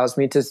also allows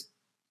me to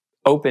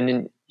open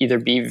and either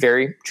be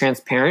very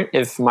transparent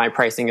if my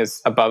pricing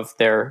is above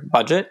their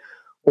budget,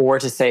 or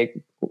to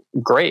say,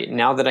 great,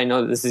 now that I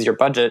know that this is your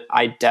budget,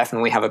 I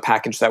definitely have a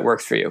package that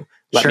works for you.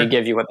 Let me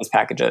give you what this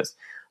package is.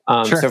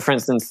 So for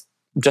instance,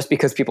 just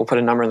because people put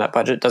a number in that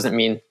budget doesn't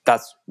mean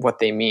that's what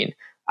they mean.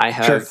 I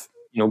have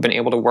been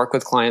able to work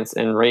with clients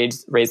and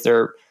raise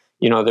their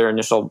their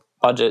initial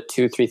budget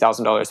to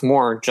 $3,000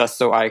 more just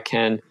so I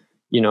can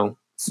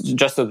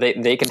just so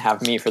they can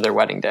have me for their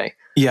wedding day.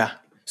 Yeah.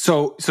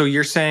 So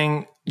you're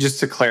saying, just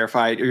to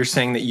clarify, you're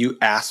saying that you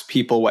ask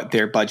people what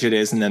their budget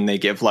is and then they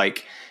give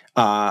like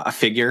a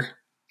figure?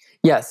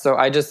 Yes. So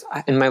I just,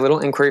 in my little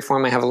inquiry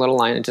form, I have a little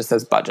line. It just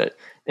says budget.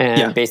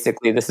 And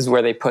basically this is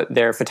where they put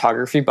their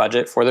photography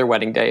budget for their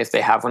wedding day, if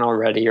they have one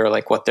already, or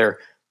like what their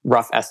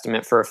rough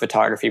estimate for a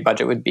photography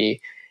budget would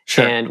be.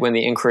 Sure. And when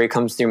the inquiry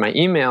comes through my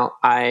email,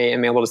 I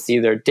am able to see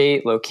their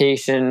date,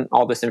 location,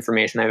 all this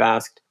information I've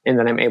asked. And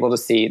then I'm able to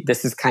see,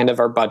 this is kind of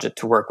our budget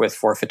to work with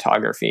for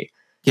photography.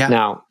 Yeah.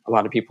 Now, a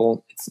lot of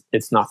people,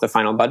 it's not the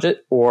final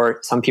budget, or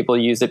some people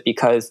use it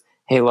because,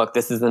 hey, look,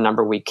 this is the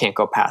number we can't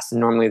go past.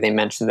 And normally they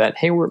mention that,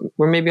 hey, we're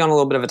maybe on a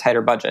little bit of a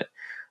tighter budget.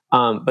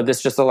 But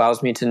this just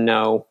allows me to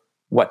know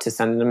what to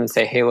send them and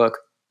say, hey, look,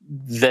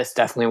 this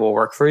definitely will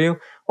work for you.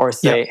 Or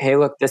say, hey,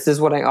 look, this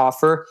is what I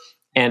offer.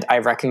 And I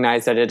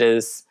recognize that it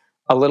is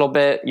a little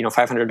bit,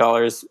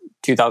 $500,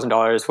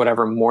 $2,000,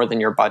 whatever, more than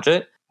your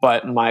budget.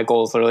 But my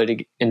goal is literally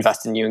to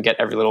invest in you and get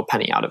every little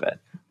penny out of it.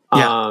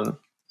 Yeah.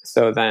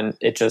 So then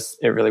it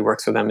really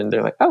works for them. And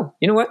they're like, oh,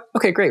 you know what?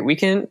 Okay, great. We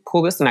can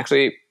pull this and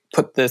actually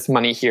put this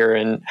money here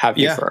and have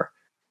you for,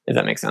 if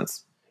that makes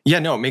sense. Yeah,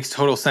 no, it makes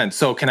total sense.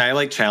 So can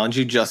I challenge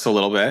you just a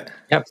little bit?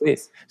 Yeah,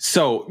 please.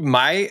 So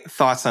my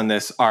thoughts on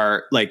this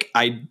are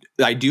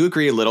I do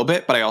agree a little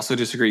bit, but I also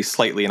disagree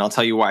slightly. And I'll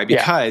tell you why.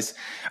 Because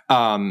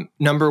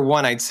number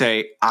one, I'd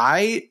say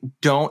I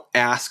don't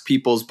ask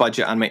people's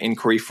budget on my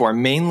inquiry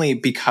form, mainly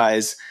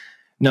because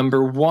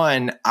number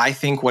one, I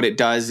think what it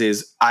does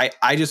is I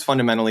just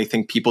fundamentally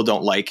think people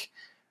don't like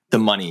the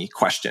money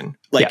question.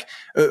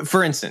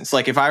 For instance,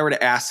 if I were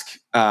to ask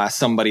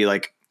somebody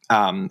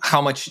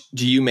how much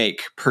do you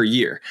make per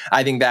year?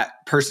 I think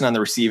that person on the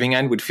receiving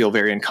end would feel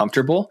very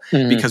uncomfortable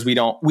because a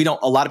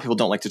lot of people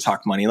don't like to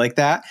talk money like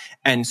that.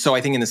 And so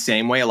I think in the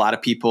same way, a lot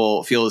of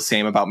people feel the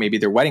same about maybe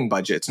their wedding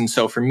budgets. And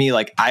so for me,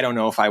 like, I don't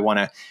know if I want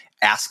to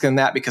ask them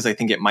that because I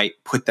think it might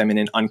put them in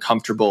an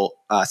uncomfortable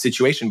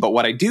situation. But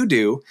what I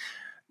do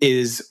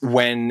is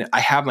when I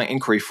have my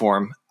inquiry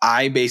form,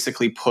 I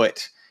basically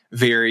put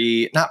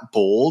very, not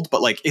bold,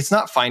 but like, it's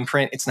not fine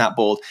print. It's not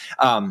bold.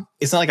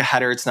 It's not like a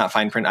header. It's not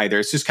fine print either.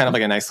 It's just kind of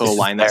like a nice little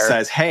line that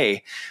says,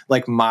 hey,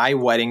 like my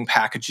wedding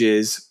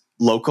packages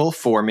local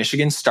for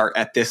Michigan start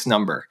at this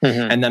number.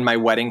 And then my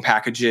wedding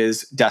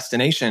packages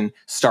destination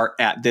start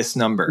at this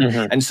number.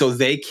 And so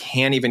they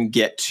can't even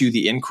get to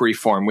the inquiry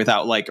form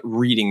without like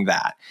reading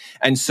that.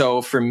 And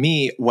so for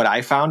me, what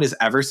I found is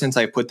ever since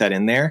I put that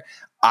in there,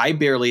 I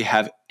barely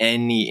have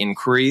any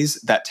inquiries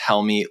that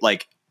tell me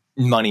like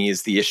money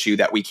is the issue,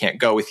 that we can't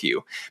go with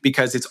you,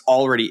 because it's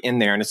already in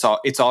there and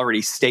it's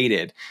already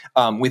stated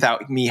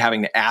without me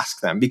having to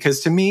ask them. Because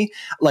to me,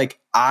 like,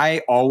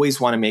 I always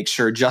want to make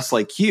sure, just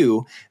like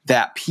you,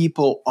 that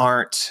people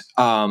aren't,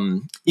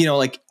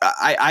 like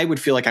I would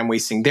feel like I'm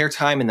wasting their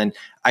time. And then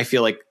I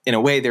feel like in a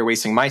way they're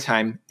wasting my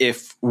time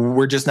if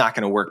we're just not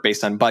going to work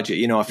based on budget.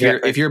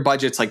 If your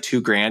budget's like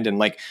 $2,000 and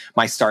like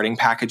my starting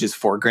package is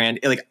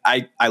 $4,000, like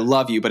I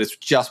love you, but it's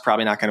just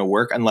probably not going to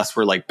work unless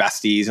we're like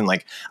besties and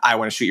like, I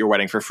want to shoot your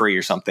wedding for free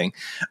or something.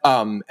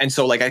 And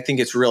so like, I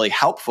think it's really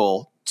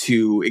helpful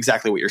to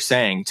exactly what you're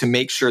saying, to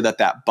make sure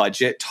that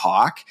budget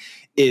talk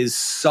is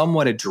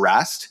somewhat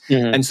addressed.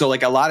 And so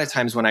like a lot of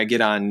times when I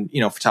get on,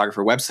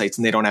 photographer websites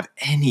and they don't have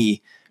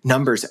any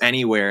numbers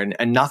anywhere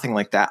and nothing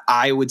like that,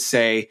 I would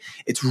say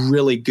it's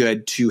really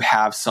good to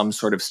have some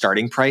sort of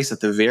starting price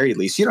at the very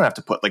least. You don't have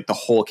to put like the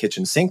whole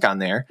kitchen sink on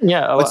there.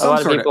 Yeah. A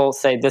lot of people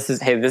say this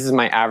is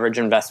my average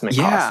investment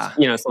cost,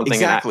 something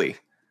exactly.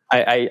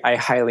 I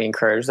highly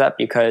encourage that,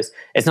 because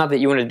it's not that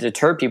you want to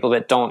deter people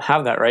that don't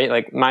have that, right?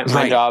 Like my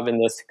job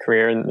in this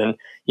career, and then,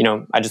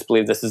 I just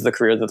believe this is the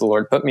career that the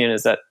Lord put me in,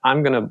 is that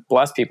I'm going to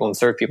bless people and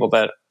serve people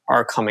that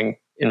are coming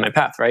in my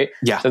path, right?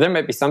 Yeah. So there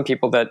might be some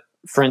people that,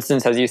 for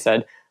instance, as you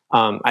said,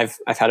 I've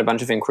had a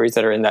bunch of inquiries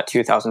that are in that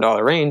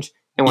 $2,000 range.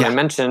 And when I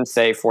mentioned,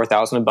 say,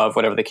 4,000 above,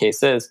 whatever the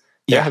case is,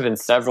 there have been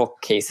several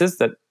cases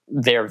that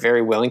they're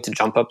very willing to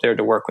jump up there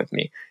to work with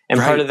me. And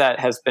part of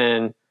that has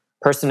been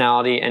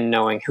personality and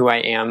knowing who I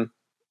am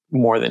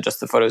more than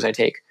just the photos I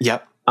take.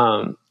 Yep.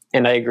 And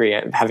I agree.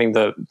 Having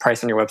the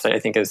price on your website, I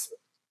think, is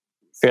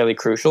fairly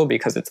crucial,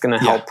 because it's going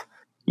to help,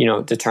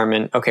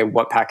 determine, okay,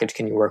 what package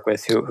can you work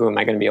with? Who am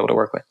I going to be able to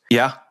work with?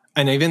 Yeah.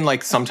 And even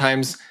like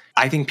sometimes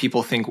I think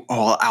people think,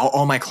 oh,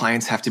 all my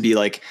clients have to be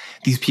like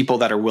these people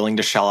that are willing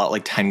to shell out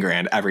like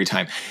 $10,000 every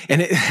time.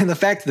 And the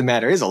fact of the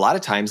matter is, a lot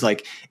of times,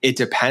 like, it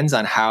depends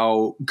on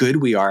how good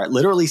we are at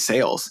literally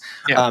sales.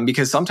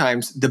 Because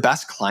sometimes the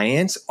best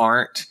clients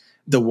aren't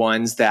the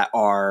ones that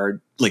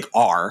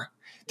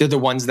they're the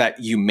ones that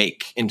you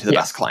make into the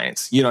best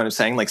clients. You know what I'm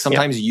saying? Like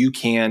sometimes you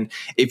can,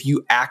 if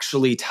you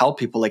actually tell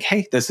people like,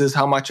 hey, this is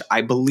how much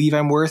I believe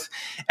I'm worth,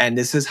 and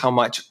this is how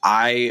much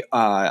I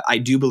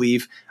do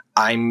believe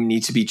I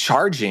need to be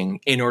charging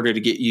in order to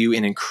get you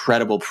an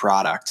incredible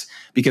product,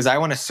 because I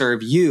want to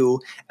serve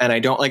you. And I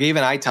don't like,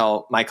 even I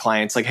tell my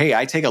clients like, hey,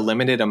 I take a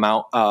limited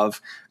amount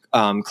of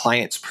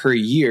clients per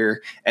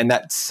year, and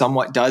that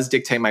somewhat does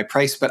dictate my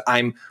price, but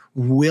I'm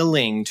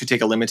willing to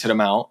take a limited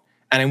amount.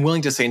 And I'm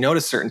willing to say no to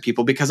certain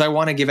people because I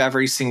want to give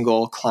every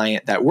single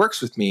client that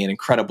works with me an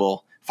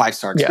incredible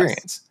 5-star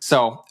experience. Yes.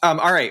 So,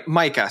 all right,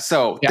 Micah.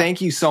 So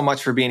thank you so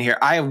much for being here.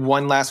 I have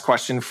one last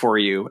question for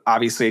you.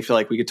 Obviously, I feel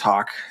like we could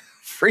talk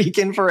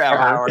freaking forever.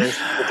 For hours,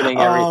 looking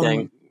at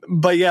everything.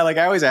 But yeah, like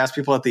I always ask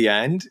people at the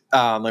end,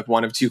 like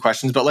one of two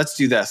questions, but let's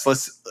do this.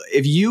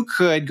 If you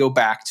could go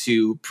back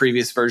to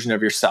previous version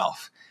of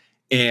yourself,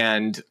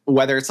 and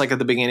whether it's like at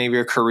the beginning of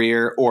your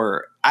career,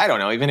 or I don't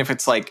know, even if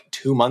it's like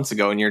 2 months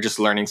ago and you're just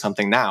learning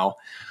something now,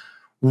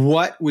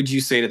 what would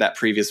you say to that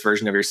previous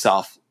version of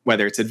yourself?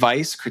 Whether it's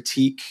advice,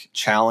 critique,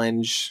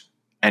 challenge,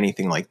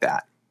 anything like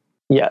that.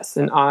 Yes.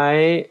 And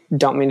I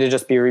don't mean to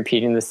just be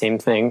repeating the same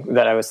thing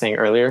that I was saying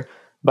earlier,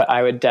 but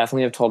I would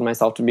definitely have told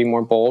myself to be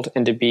more bold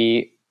and to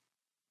be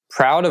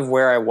proud of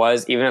where I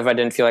was, even if I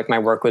didn't feel like my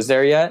work was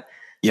there yet.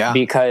 Yeah.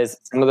 Because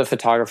some of the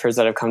photographers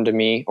that have come to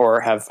me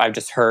or I've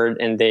just heard,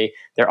 and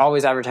they're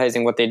always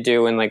advertising what they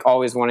do and like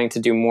always wanting to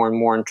do more and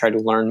more and try to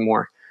learn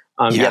more.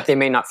 Yet they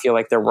may not feel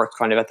like their work's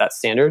kind of at that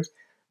standard.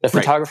 The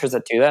photographers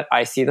that do that,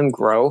 I see them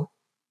grow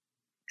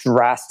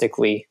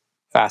drastically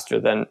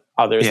faster than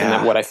others and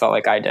than what I felt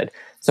like I did.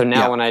 So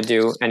now when I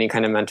do any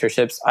kind of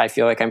mentorships, I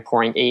feel like I'm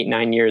pouring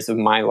 8-9 years of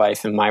my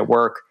life and my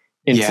work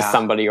into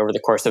somebody over the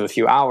course of a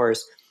few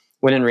hours,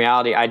 when in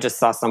reality, I just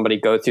saw somebody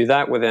go through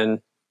that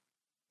within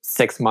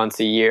 6 months,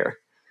 a year.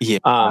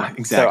 Yeah,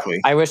 exactly.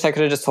 So I wish I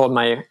could have just told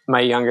my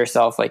younger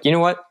self, like, you know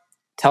what?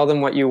 Tell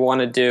them what you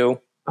want to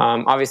do.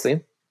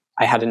 Obviously,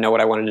 I had to know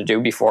what I wanted to do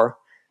before.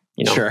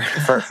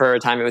 For a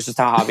time, it was just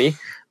a hobby.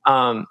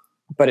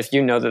 But if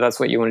you know that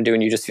that's what you want to do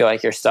and you just feel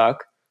like you're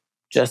stuck,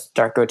 just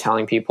start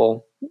telling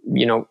people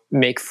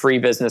make free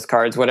business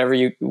cards, whatever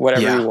you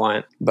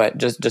want, but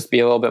just be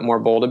a little bit more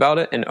bold about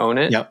it and own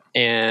it. Yep.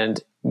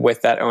 And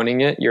with that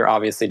owning it, you're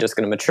obviously just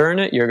going to mature in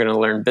it. You're going to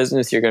learn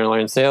business. You're going to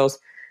learn sales.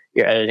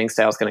 Your editing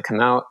style is going to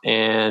come out,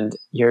 and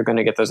you're going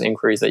to get those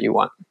inquiries that you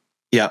want.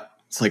 Yep.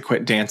 It's like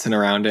quit dancing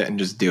around it and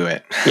just do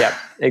it. Yeah,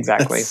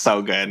 exactly. That's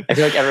so good. I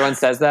feel like everyone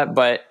says that,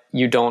 but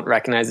you don't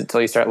recognize it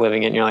till you start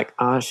living it. And you're like,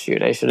 oh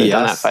shoot, I should have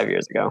done that 5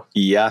 years ago.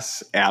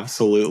 Yes,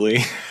 absolutely.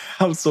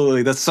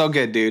 Absolutely. That's so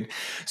good, dude.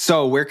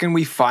 So where can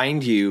we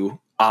find you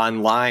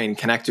online,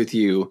 connect with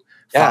you,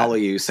 follow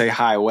you, say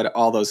hi,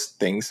 all those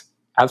things?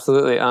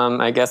 Absolutely.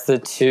 I guess the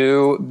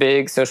two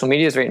big social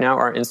medias right now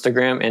are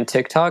Instagram and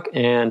TikTok,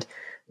 and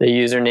the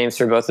usernames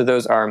for both of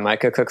those are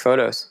Micah Cook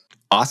Photos.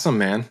 Awesome,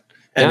 man.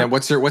 And then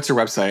what's your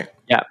website?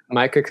 Yeah,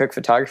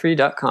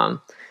 micahcookphotography.com.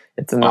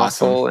 It's a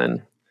mouthful,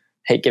 and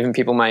hate giving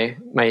people my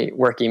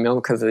work email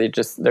because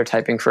they're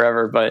typing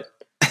forever, but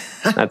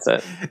that's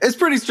it. It's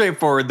pretty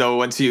straightforward though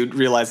once you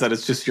realize that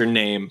it's just your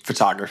name,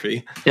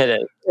 photography.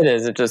 It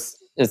is.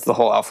 It's the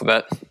whole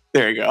alphabet.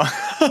 There you go.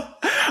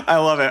 I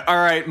love it. All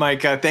right,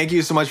 Micah, thank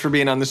you so much for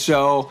being on the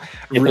show.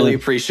 Really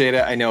appreciate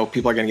it. I know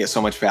people are going to get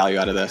so much value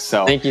out of this.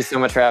 So thank you so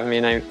much for having me,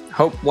 and I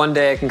hope one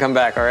day I can come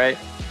back. All right.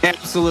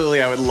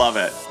 Absolutely. I would love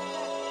it.